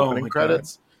think the opening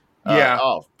credits.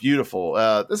 Oh, beautiful.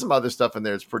 There's some other stuff in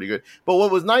there. It's pretty good. But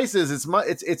what was nice is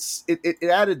it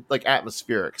added like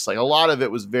atmospherics. Like a lot of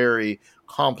it was very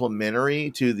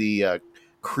complimentary to the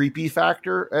creepy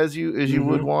factor as you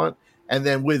would want. And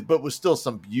then with still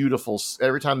some beautiful,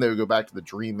 every time they would go back to the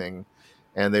dreaming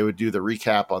and they would do the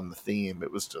recap on the theme, it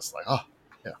was just like, oh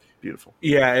yeah, beautiful.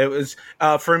 Yeah, it was,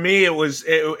 for me, it was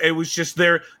just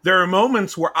there are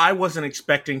moments where I wasn't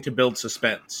expecting to build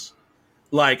suspense.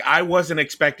 Like I wasn't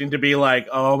expecting to be like,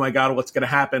 oh my God, what's going to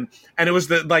happen? And it was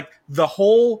the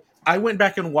whole, I went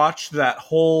back and watched that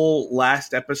whole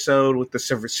last episode with the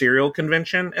cereal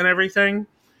convention and everything.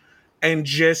 And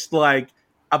just like,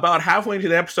 about halfway into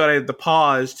the episode, I had to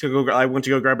pause to go. I went to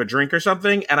go grab a drink or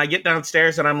something, and I get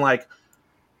downstairs and I'm like,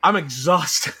 I'm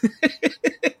exhausted.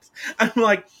 I'm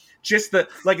like, just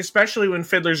especially when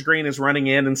Fiddler's Green is running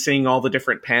in and seeing all the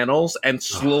different panels and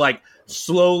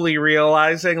slowly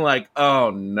realizing like, oh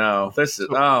no, this is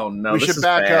we should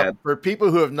back up for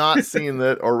people who have not seen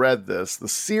it or read this. The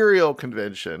cereal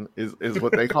convention is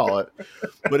what they call it,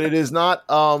 but it is not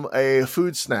a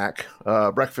food snack,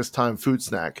 breakfast time food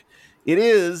snack. It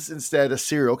is instead a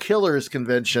serial killers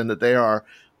convention that they are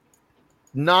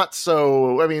not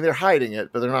so. I mean, they're hiding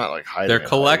it, but they're not like hiding. They're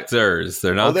collectors.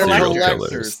 They're not serial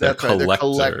killers. They're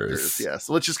collectors. Yes,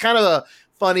 which is kind of a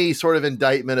funny sort of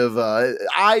indictment of.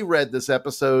 I read this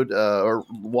episode or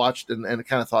watched and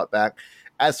kind of thought back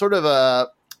as sort of a.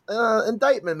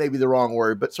 Indictment may be the wrong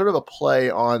word, but sort of a play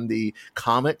on the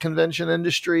comic convention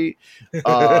industry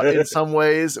in some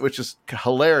ways, which is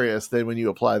hilarious then when you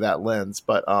apply that lens.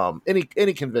 But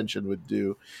any convention would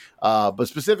do. But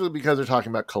specifically because they're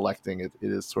talking about collecting, it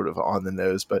is sort of on the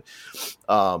nose. But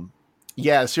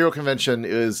yeah, Serial Convention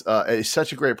is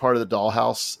such a great part of the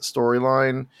Dollhouse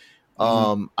storyline.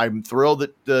 I'm thrilled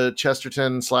that the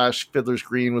Chesterton / Fiddler's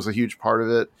Green was a huge part of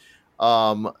it.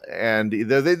 And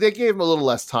they gave him a little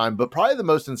less time, but probably the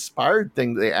most inspired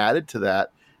thing they added to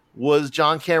that was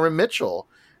John Cameron Mitchell,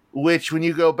 which when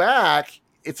you go back,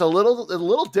 it's a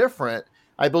little different.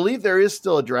 I believe there is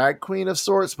still a drag queen of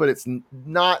sorts, but it's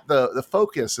not the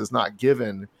focus is not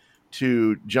given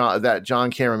to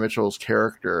John Cameron Mitchell's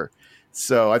character.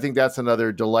 So I think that's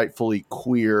another delightfully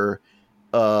queer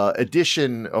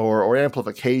addition or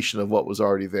amplification of what was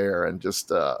already there. And just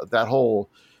that whole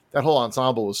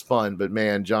ensemble was fun, but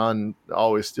man, John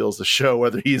always steals the show,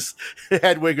 whether he's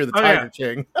Hedwig or the Tiger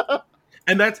King.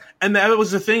 and that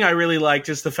was the thing I really liked,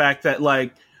 is the fact that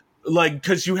like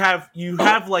because you have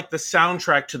like the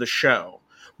soundtrack to the show,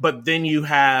 but then you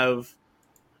have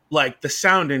like the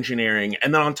sound engineering,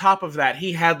 and then on top of that,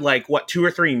 he had like 2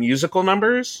 or 3 musical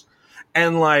numbers,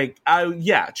 And like,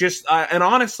 and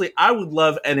honestly, I would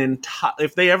love an entire,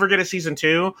 if they ever get a season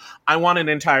 2, I want an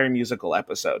entire musical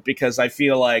episode, because I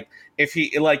feel like if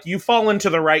you fall into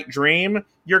the right dream,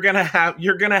 you're gonna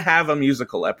have a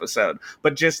musical episode.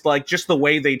 But just the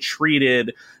way they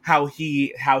treated how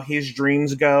his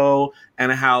dreams go,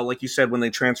 and how, like you said, when they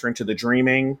transfer into the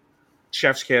dreaming,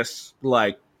 chef's kiss,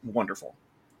 like, wonderful.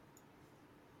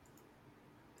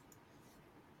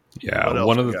 Yeah,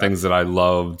 one of the things that I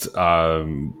loved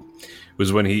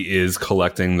was when he is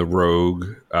collecting the rogue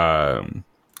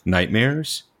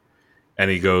nightmares, and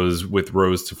he goes with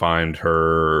Rose to find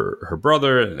her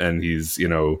brother, and he's, they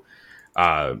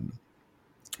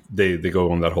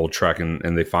go on that whole trek,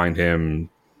 and they find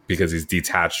him because he's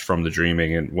detached from the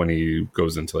dreaming, and when he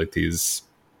goes into like these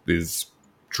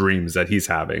dreams that he's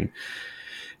having,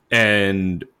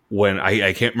 and when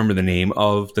I can't remember the name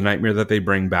of the nightmare that they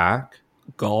bring back.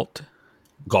 Galt.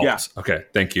 Yeah. Okay,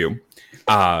 thank you.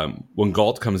 When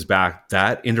Galt comes back,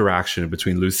 that interaction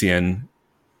between Lucien,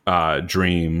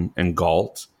 Dream, and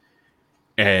Galt,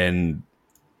 and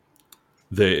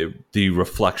the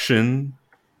reflection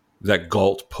that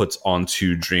Galt puts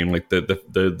onto Dream, like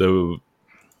the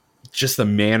just the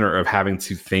manner of having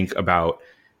to think about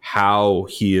how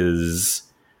he has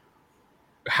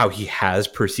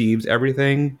perceived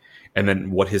everything, and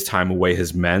then what his time away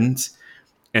has meant.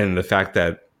 And the fact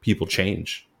that people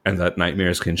change and that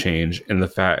nightmares can change, and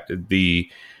the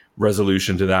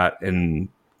resolution to that, and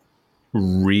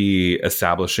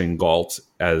re-establishing Galt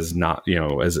as not,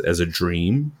 as a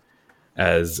dream,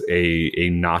 as a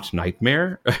not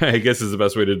nightmare, I guess is the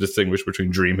best way to distinguish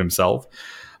between Dream himself.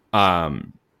 I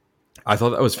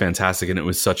thought that was fantastic. And it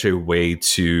was such a way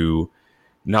to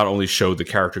not only show the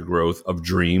character growth of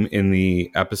Dream in the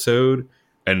episode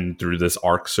and through this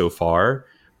arc so far,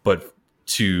 but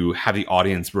to have the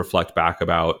audience reflect back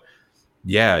about,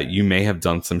 yeah, you may have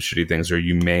done some shitty things, or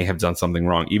you may have done something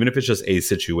wrong, even if it's just a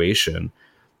situation,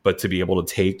 but to be able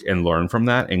to take and learn from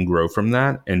that and grow from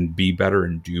that and be better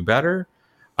and do better.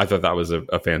 I thought that was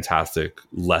a fantastic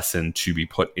lesson to be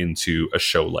put into a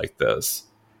show like this,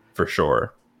 for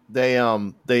sure. They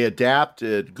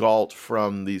adapted Galt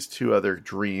from these two other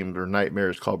dreams or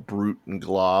nightmares called Brute and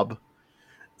Glob.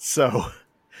 So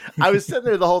I was sitting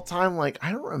there the whole time like,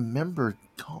 I don't remember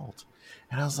Galt.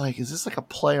 And I was like, is this like a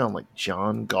play on like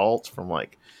John Galt from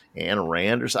like Ayn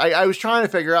Rand or something? I was trying to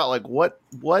figure out like what.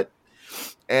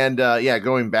 And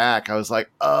going back, I was like,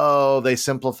 oh, they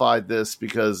simplified this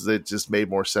because it just made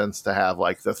more sense to have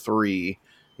like the 3,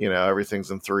 everything's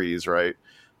in 3s, right?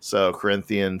 So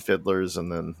Corinthian, Fiddlers,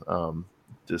 and then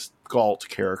this Galt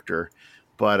character.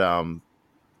 But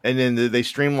and then they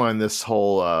streamlined this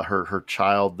whole her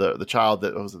child, the child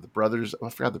that was it, the brothers. I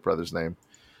forgot the brother's name.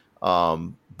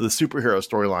 The superhero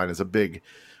storyline is a big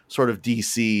sort of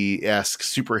DC-esque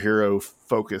superhero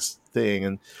focused thing,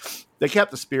 and they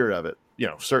kept the spirit of it,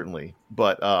 certainly.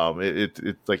 But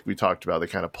it like we talked about, they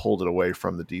kind of pulled it away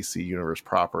from the DC universe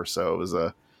proper. So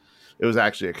it was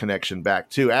actually a connection back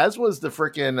too, as was the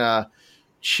freaking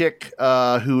chick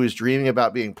who was dreaming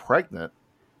about being pregnant.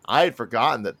 I had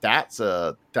forgotten that's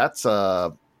a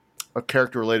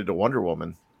character related to Wonder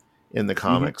Woman in the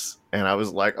comics. Mm-hmm. And I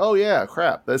was like, oh yeah,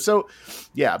 crap. So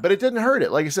yeah, but it didn't hurt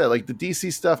it. Like I said, like the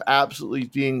DC stuff absolutely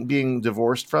being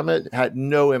divorced from it had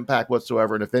no impact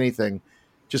whatsoever. And if anything,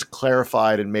 just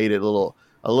clarified and made it a little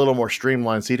more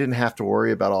streamlined. So you didn't have to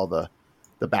worry about all the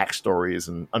backstories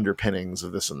and underpinnings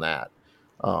of this and that.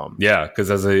 Yeah, because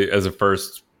as a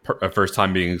first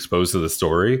time being exposed to the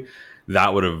story,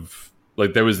 that would have,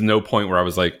 like, there was no point where I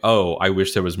was like, oh, I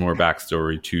wish there was more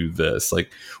backstory to this. Like,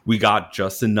 we got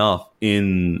just enough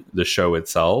in the show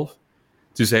itself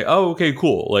to say, oh, okay,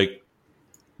 cool. Like,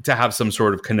 to have some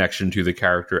sort of connection to the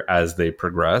character as they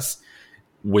progress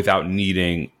without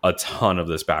needing a ton of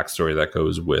this backstory that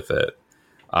goes with it.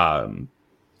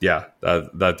 Yeah,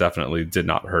 that definitely did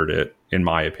not hurt it, in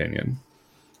my opinion.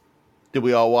 Did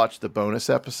we all watch the bonus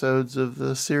episodes of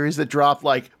the series that dropped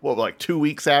like 2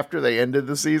 weeks after they ended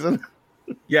the season?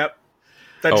 Yep.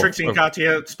 That Trixie and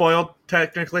Katya spoiled,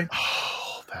 technically.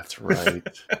 Oh, that's right.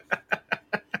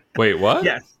 Wait, what?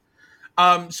 Yes.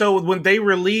 So when they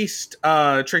released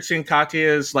Trixie and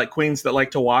Katya's like Queens That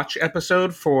Like to Watch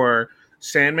episode for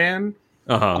Sandman,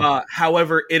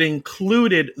 however, it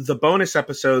included the bonus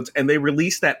episodes, and they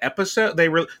released that episode.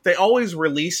 They always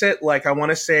release it, like, I want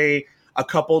to say a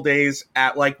couple days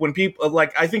at, like, when people,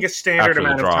 like, I think a standard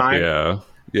amount of time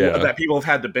that people have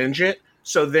had to binge it.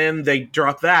 So then they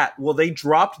dropped that. Well, they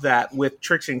dropped that with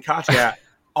Trixie and Katya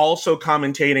also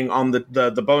commentating on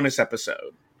the bonus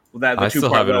episode. I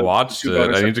still haven't watched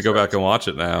it. I need to go back and watch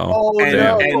it now. Oh,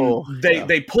 and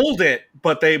they pulled it,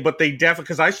 but they definitely,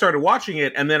 because I started watching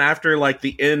it, and then after like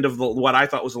the end of what I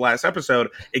thought was the last episode,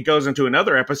 it goes into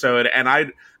another episode, and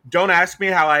I don't ask me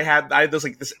how I had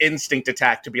this instinct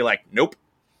attack to be like, nope.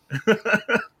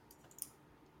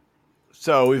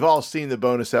 So we've all seen the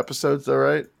bonus episodes, though,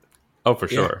 right? Oh, for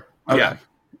sure. Okay. Yeah.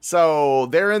 So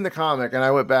they're in the comic, and I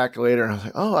went back later, and I was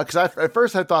like, oh, because at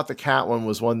first I thought the cat one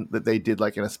was one that they did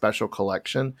like in a special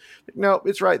collection. No,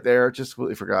 it's right there. Just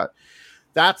completely forgot.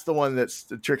 That's the one that's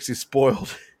Trixie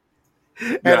spoiled.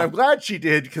 And I'm glad she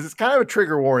did, because it's kind of a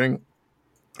trigger warning.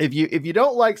 If you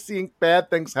don't like seeing bad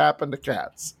things happen to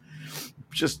cats,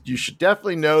 you should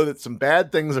definitely know that some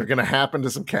bad things are going to happen to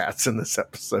some cats in this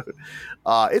episode.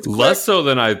 It's less so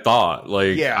than I thought.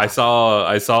 Like, yeah. I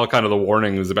saw kind of the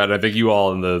warnings about it. I think you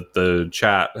all in the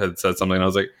chat had said something. And I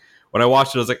was like, when I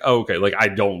watched it, I was like, oh, okay. Like, I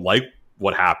don't like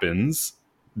what happens,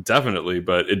 definitely,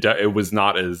 but it was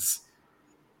not as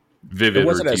vivid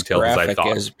or detailed as I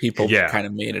thought. As people kind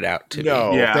of made it out to.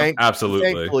 No,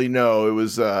 absolutely. Thankfully, no. It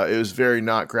was very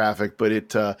not graphic, but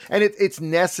it's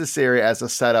necessary as a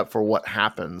setup for what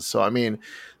happens. So I mean,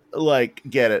 like,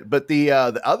 get it. But the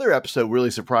other episode really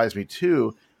surprised me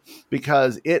too,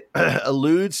 because it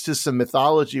alludes to some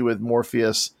mythology with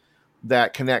Morpheus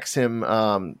that connects him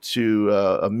to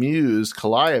a muse,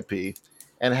 Calliope,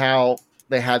 and how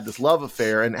they had this love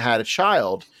affair and had a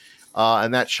child.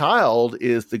 And that child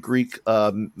is the Greek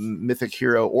mythic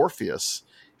hero Orpheus.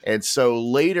 And so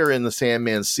later in the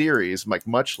Sandman series, like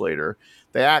much later,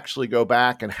 they actually go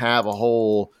back and have a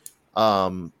whole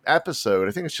episode.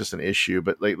 I think it's just an issue,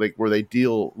 but like where they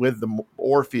deal with the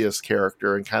Orpheus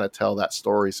character and kind of tell that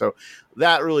story. So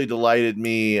that really delighted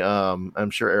me.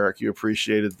 I'm sure, Eric, you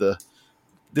appreciated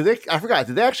I forgot.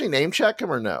 Did they actually name check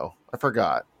him or no? I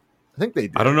forgot. I think they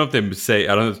did. I don't know if they say.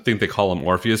 I don't think they call him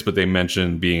Orpheus, but they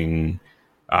mentioned being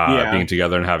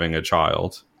together and having a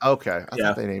child. Okay, I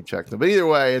thought they name checked him. But either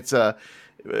way, it's a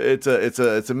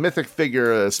mythic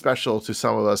figure, special to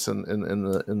some of us in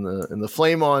the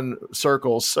Flame On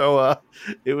circles. So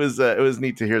it was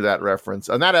neat to hear that reference.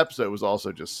 And that episode was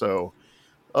also just so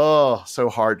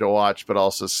hard to watch, but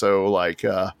also so like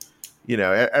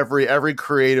every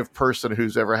creative person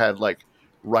who's ever had like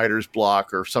writer's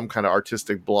block or some kind of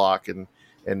artistic block and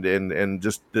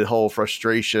just the whole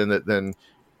frustration that then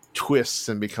twists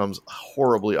and becomes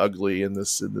horribly ugly in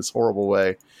this horrible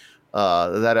way.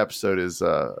 That episode is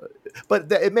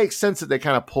but it makes sense that they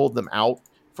kind of pulled them out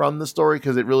from the story,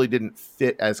 because it really didn't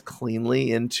fit as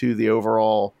cleanly into the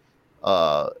overall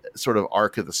sort of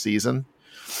arc of the season.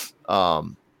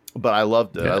 But I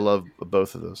loved it. I love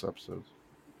both of those episodes.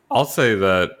 I'll say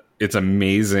that it's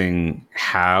amazing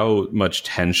how much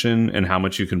tension and how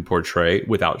much you can portray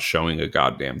without showing a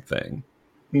goddamn thing.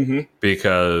 Mm-hmm.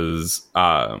 Because,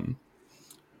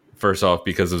 first off,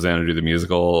 because of Xanadu the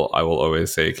musical, I will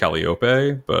always say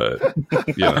Calliope, but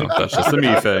that's just a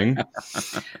me thing.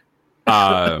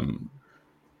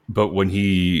 But when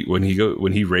he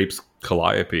rapes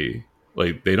Calliope,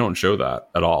 like, they don't show that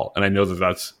at all, and I know that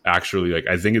that's actually, like,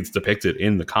 I think it's depicted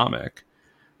in the comic.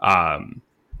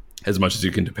 As much as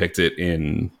you can depict it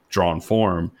in drawn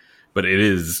form, but it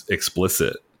is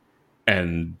explicit.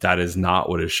 And that is not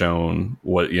what is shown.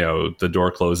 The door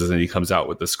closes and he comes out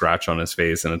with the scratch on his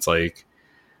face. And it's like,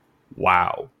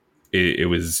 wow, it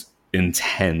was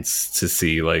intense to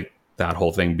see like that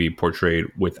whole thing be portrayed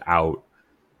without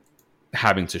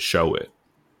having to show it.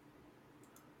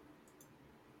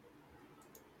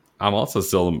 I'm also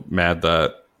still mad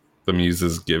that the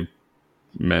muses give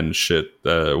men shit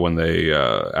when they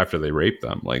after they rape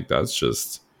them. Like that's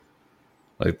just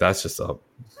a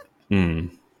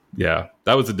yeah,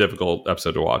 that was a difficult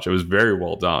episode to watch. It was very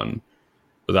well done,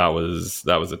 but that was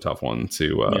a tough one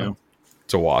to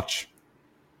watch.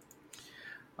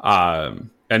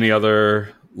 Any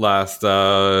other last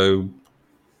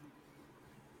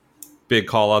big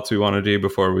call outs we want to do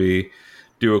before we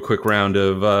do a quick round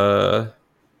of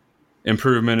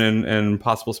improvement and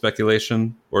possible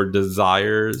speculation or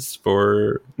desires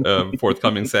for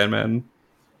forthcoming Sandman?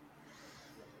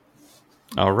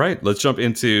 All right, let's jump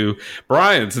into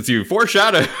Brian. Since you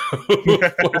foreshadowed,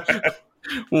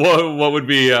 what would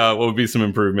be some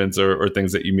improvements or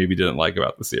things that you maybe didn't like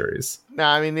about the series? No,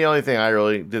 I mean, the only thing I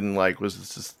really didn't like was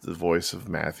just the voice of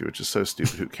Matthew, which is so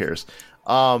stupid. Who cares?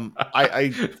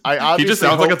 I he just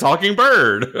sounds like a talking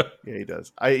bird. Yeah, he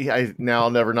does. I now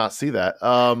I'll never not see that.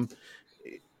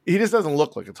 he just doesn't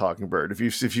look like a talking bird. If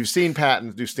you've seen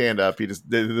Patton do stand up, he just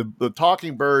the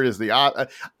talking bird is the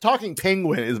talking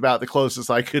penguin is about the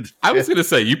closest I could. I was gonna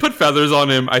say, you put feathers on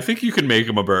him, I think you can make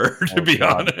him a bird. To be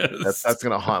honest, that's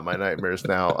gonna haunt my nightmares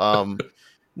now.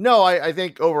 No, I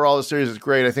think overall the series is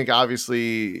great. I think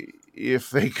obviously if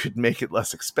they could make it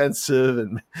less expensive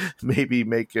and maybe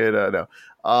make it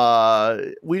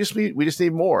we just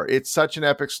need more. It's such an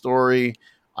epic story.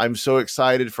 I'm so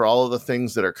excited for all of the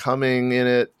things that are coming in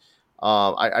it.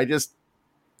 I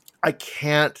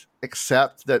can't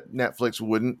accept that Netflix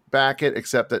wouldn't back it,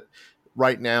 except that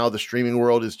right now the streaming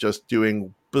world is just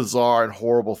doing bizarre and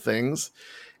horrible things.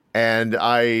 And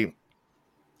I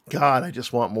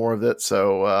just want more of it.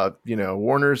 So,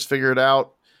 Warner's figure it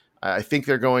out. I think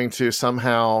they're going to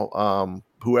somehow,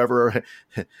 whoever,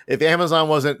 if Amazon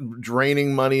wasn't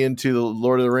draining money into the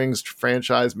Lord of the Rings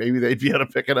franchise, maybe they'd be able to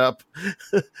pick it up.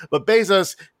 But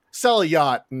Bezos, sell a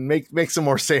yacht and make some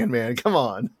more Sandman. Come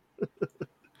on.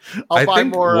 I'll buy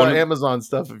more Amazon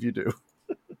stuff if you do.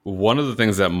 One of the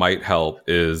things that might help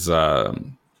is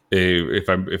if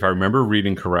I remember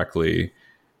reading correctly,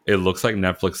 it looks like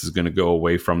Netflix is going to go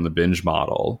away from the binge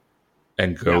model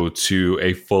and go to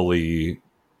a fully.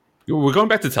 We're going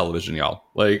back to television, y'all.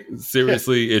 Like,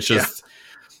 seriously, it's just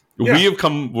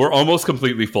we're almost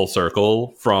completely full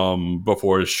circle from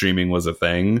before streaming was a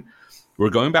thing.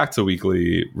 We're going back to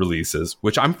weekly releases,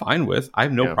 which I'm fine with. I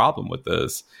have no problem with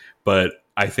this. But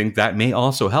I think that may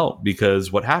also help,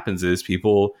 because what happens is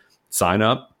people sign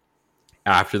up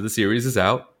after the series is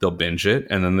out, they'll binge it,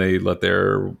 and then they let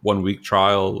their 1 week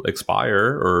trial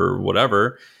expire or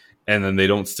whatever, and then they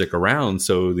don't stick around.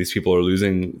 So these people are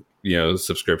losing,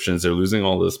 subscriptions, they're losing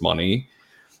all this money,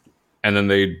 and then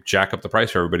they jack up the price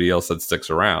for everybody else that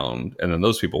sticks around, and then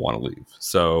those people want to leave.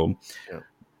 So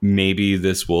maybe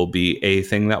this will be a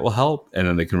thing that will help, and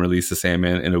then they can release the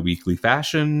Sandman in a weekly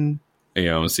fashion,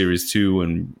 series 2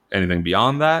 and anything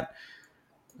beyond that.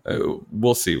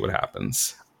 We'll see what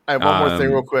happens. I have one more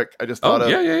thing real quick. I just thought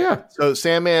yeah. So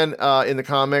Sandman in the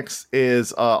comics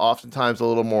is oftentimes a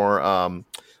little more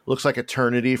looks like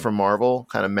Eternity from Marvel,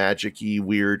 kind of magic-y,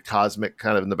 weird, cosmic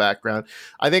kind of in the background.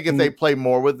 I think if they play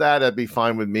more with that, that'd be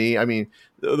fine with me. I mean,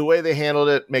 the way they handled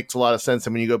it makes a lot of sense.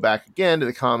 And when you go back again to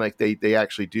the comic, they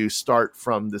actually do start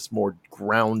from this more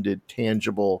grounded,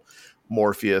 tangible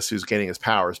Morpheus who's getting his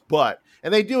powers.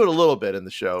 And they do it a little bit in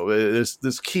the show.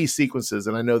 There's key sequences,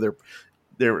 and I know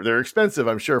they're expensive,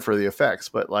 I'm sure, for the effects,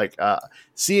 but like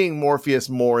seeing Morpheus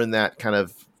more in that kind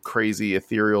of crazy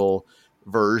ethereal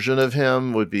version of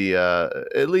him would be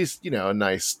at least a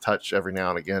nice touch every now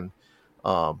and again.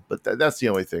 But that's the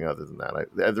only thing. Other than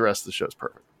that, the rest of the show is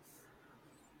perfect.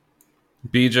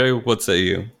 BJ, what say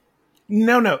you?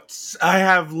 No notes. I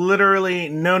have literally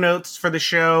no notes for the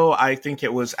show. I think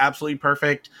it was absolutely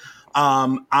perfect.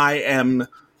 I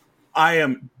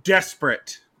am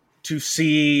desperate to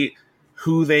see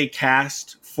who they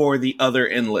cast for the other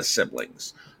Endless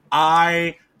siblings.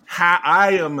 I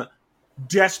am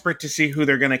desperate to see who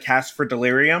they're going to cast for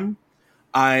Delirium.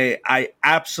 I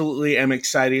absolutely am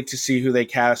excited to see who they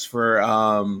cast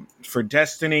for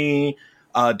Destiny,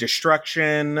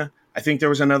 Destruction. I think there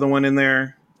was another one in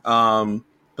there.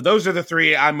 But those are the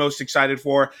three I'm most excited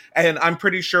for. And I'm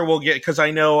pretty sure we'll get, because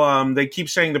I know they keep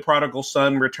saying the prodigal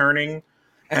son returning.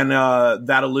 And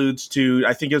that alludes to,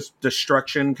 I think it's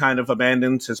Destruction kind of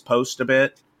abandons his post a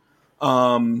bit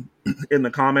in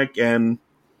the comic. And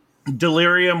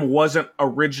Delirium wasn't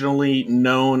originally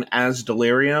known as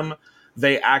Delirium.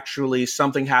 They actually,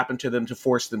 something happened to them to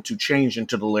force them to change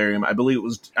into Delirium. I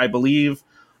believe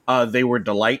they were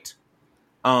Delight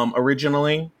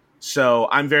originally. So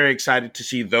I'm very excited to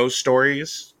see those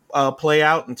stories play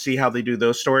out and see how they do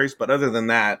those stories. But other than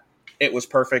that, it was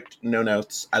perfect. No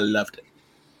notes. I loved it.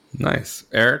 Nice.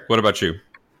 Eric, what about you?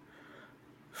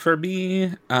 For me,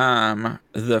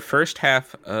 the first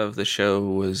half of the show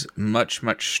was much,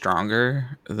 much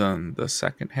stronger than the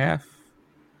second half.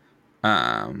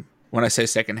 When I say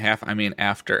second half, I mean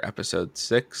after episode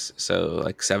 6, so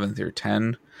like 7 through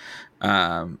 10.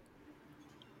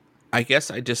 I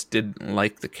guess I just didn't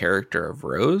like the character of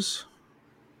Rose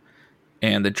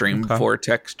and the Dream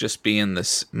Vortex just being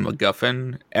this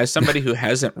MacGuffin. As somebody who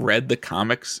hasn't read the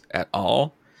comics at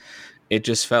all, it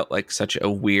just felt like such a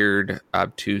weird,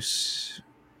 obtuse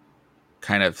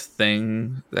kind of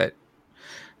thing that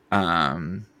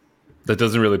doesn't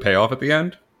really pay off at the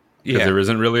end. Because there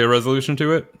isn't really a resolution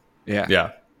to it.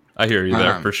 Yeah, I hear you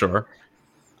there for sure.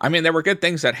 I mean, there were good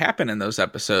things that happened in those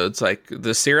episodes, like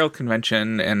the cereal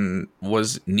convention, and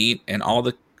was neat, and all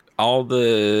the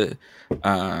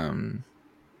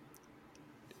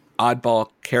oddball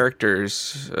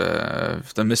characters,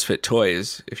 the misfit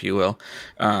toys, if you will,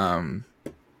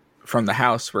 from the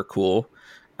house were cool.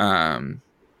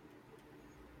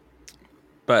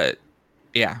 But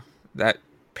yeah, that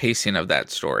pacing of that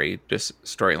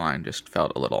storyline just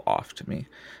felt a little off to me.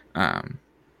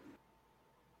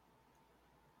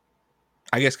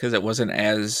 I guess because it wasn't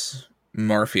as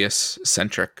Morpheus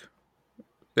centric.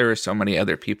 There were so many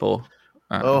other people.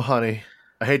 Oh, honey,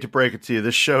 I hate to break it to you.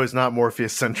 This show is not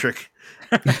Morpheus centric.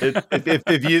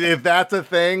 if that's a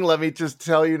thing, let me just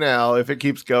tell you now. If it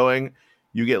keeps going,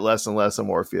 you get less and less of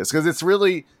Morpheus, because it's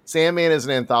really, Sandman is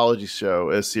an anthology show,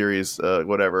 a series,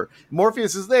 whatever.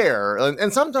 Morpheus is there,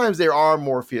 and sometimes there are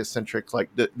Morpheus centric, like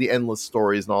the endless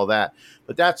stories and all that.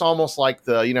 But that's almost like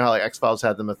how like X-Files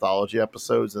had the mythology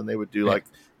episodes, and they would do like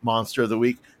Monster of the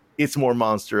Week. It's more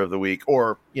Monster of the Week,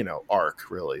 or arc,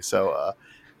 really. So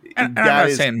and I'm not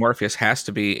saying Morpheus has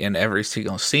to be in every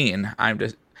single scene. I'm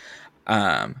just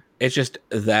it's just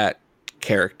that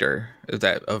character,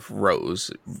 that of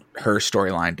Rose, her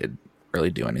storyline didn't really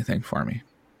do anything for me.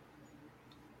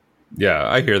 Yeah,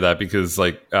 I hear that, because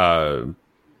like one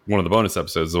of the bonus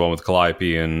episodes, the one with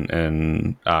Calliope and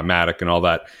Matic and all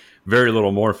that, very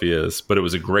little Morpheus, but it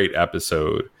was a great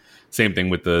episode. Same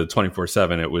thing with the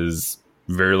 24/7. It was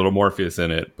very little Morpheus in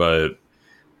it, but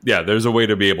yeah, there's a way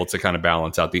to be able to kind of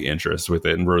balance out the interest with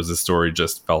it. And Rose's story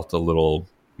just felt a little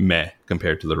meh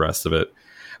compared to the rest of it.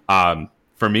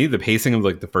 For me, the pacing of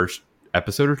like the first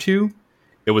episode or two,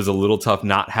 it was a little tough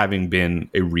not having been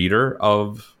a reader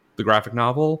of the graphic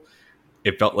novel.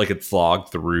 It felt like it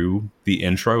slogged through the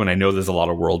intro, and I know there's a lot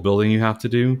of world building you have to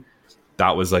do.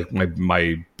 That was like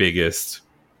my biggest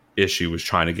issue, was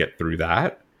trying to get through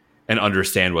that and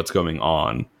understand what's going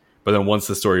on. But then once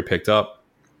the story picked up,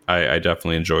 I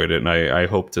definitely enjoyed it, and I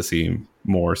hope to see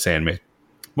more Sandman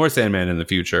in the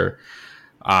future.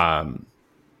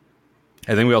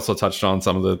 I think we also touched on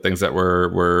some of the things that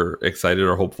we're excited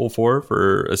or hopeful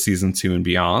for a season 2 and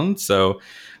beyond. So,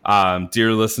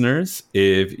 dear listeners,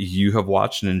 if you have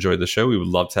watched and enjoyed the show, we would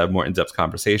love to have more in-depth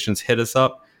conversations. Hit us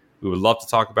up. We would love to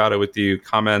talk about it with you.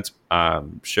 Comment,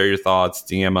 share your thoughts,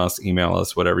 DM us, email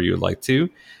us, whatever you would like to.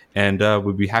 And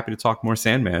we'd be happy to talk more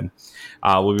Sandman.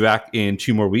 We'll be back in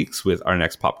 2 more weeks with our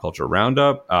next pop culture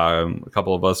roundup. A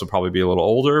couple of us will probably be a little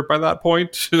older by that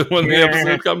point when the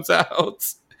episode comes out.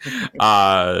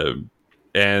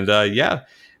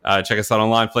 Check us out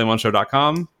online,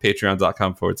 flameonshow.com,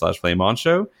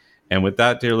 patreon.com/flameonshow. And with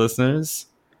that, dear listeners,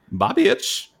 bye,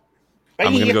 bitch. Bye.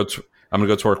 I'm gonna go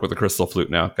twerk with a crystal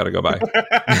flute now. Gotta go. Bye.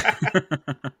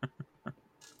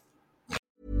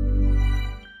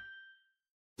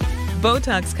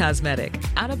 Botox Cosmetic,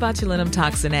 out of botulinum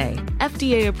toxin A,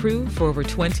 FDA approved for over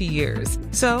 20 years.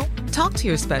 So, talk to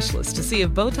your specialist to see if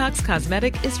Botox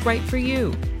Cosmetic is right for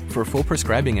you. For full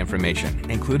prescribing information,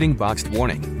 including boxed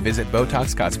warning, visit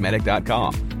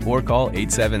BotoxCosmetic.com or call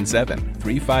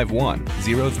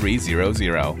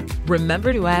 877-351-0300.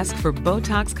 Remember to ask for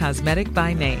Botox Cosmetic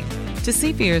by name. To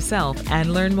see for yourself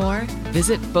and learn more,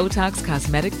 visit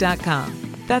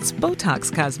BotoxCosmetic.com. That's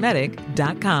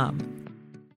BotoxCosmetic.com.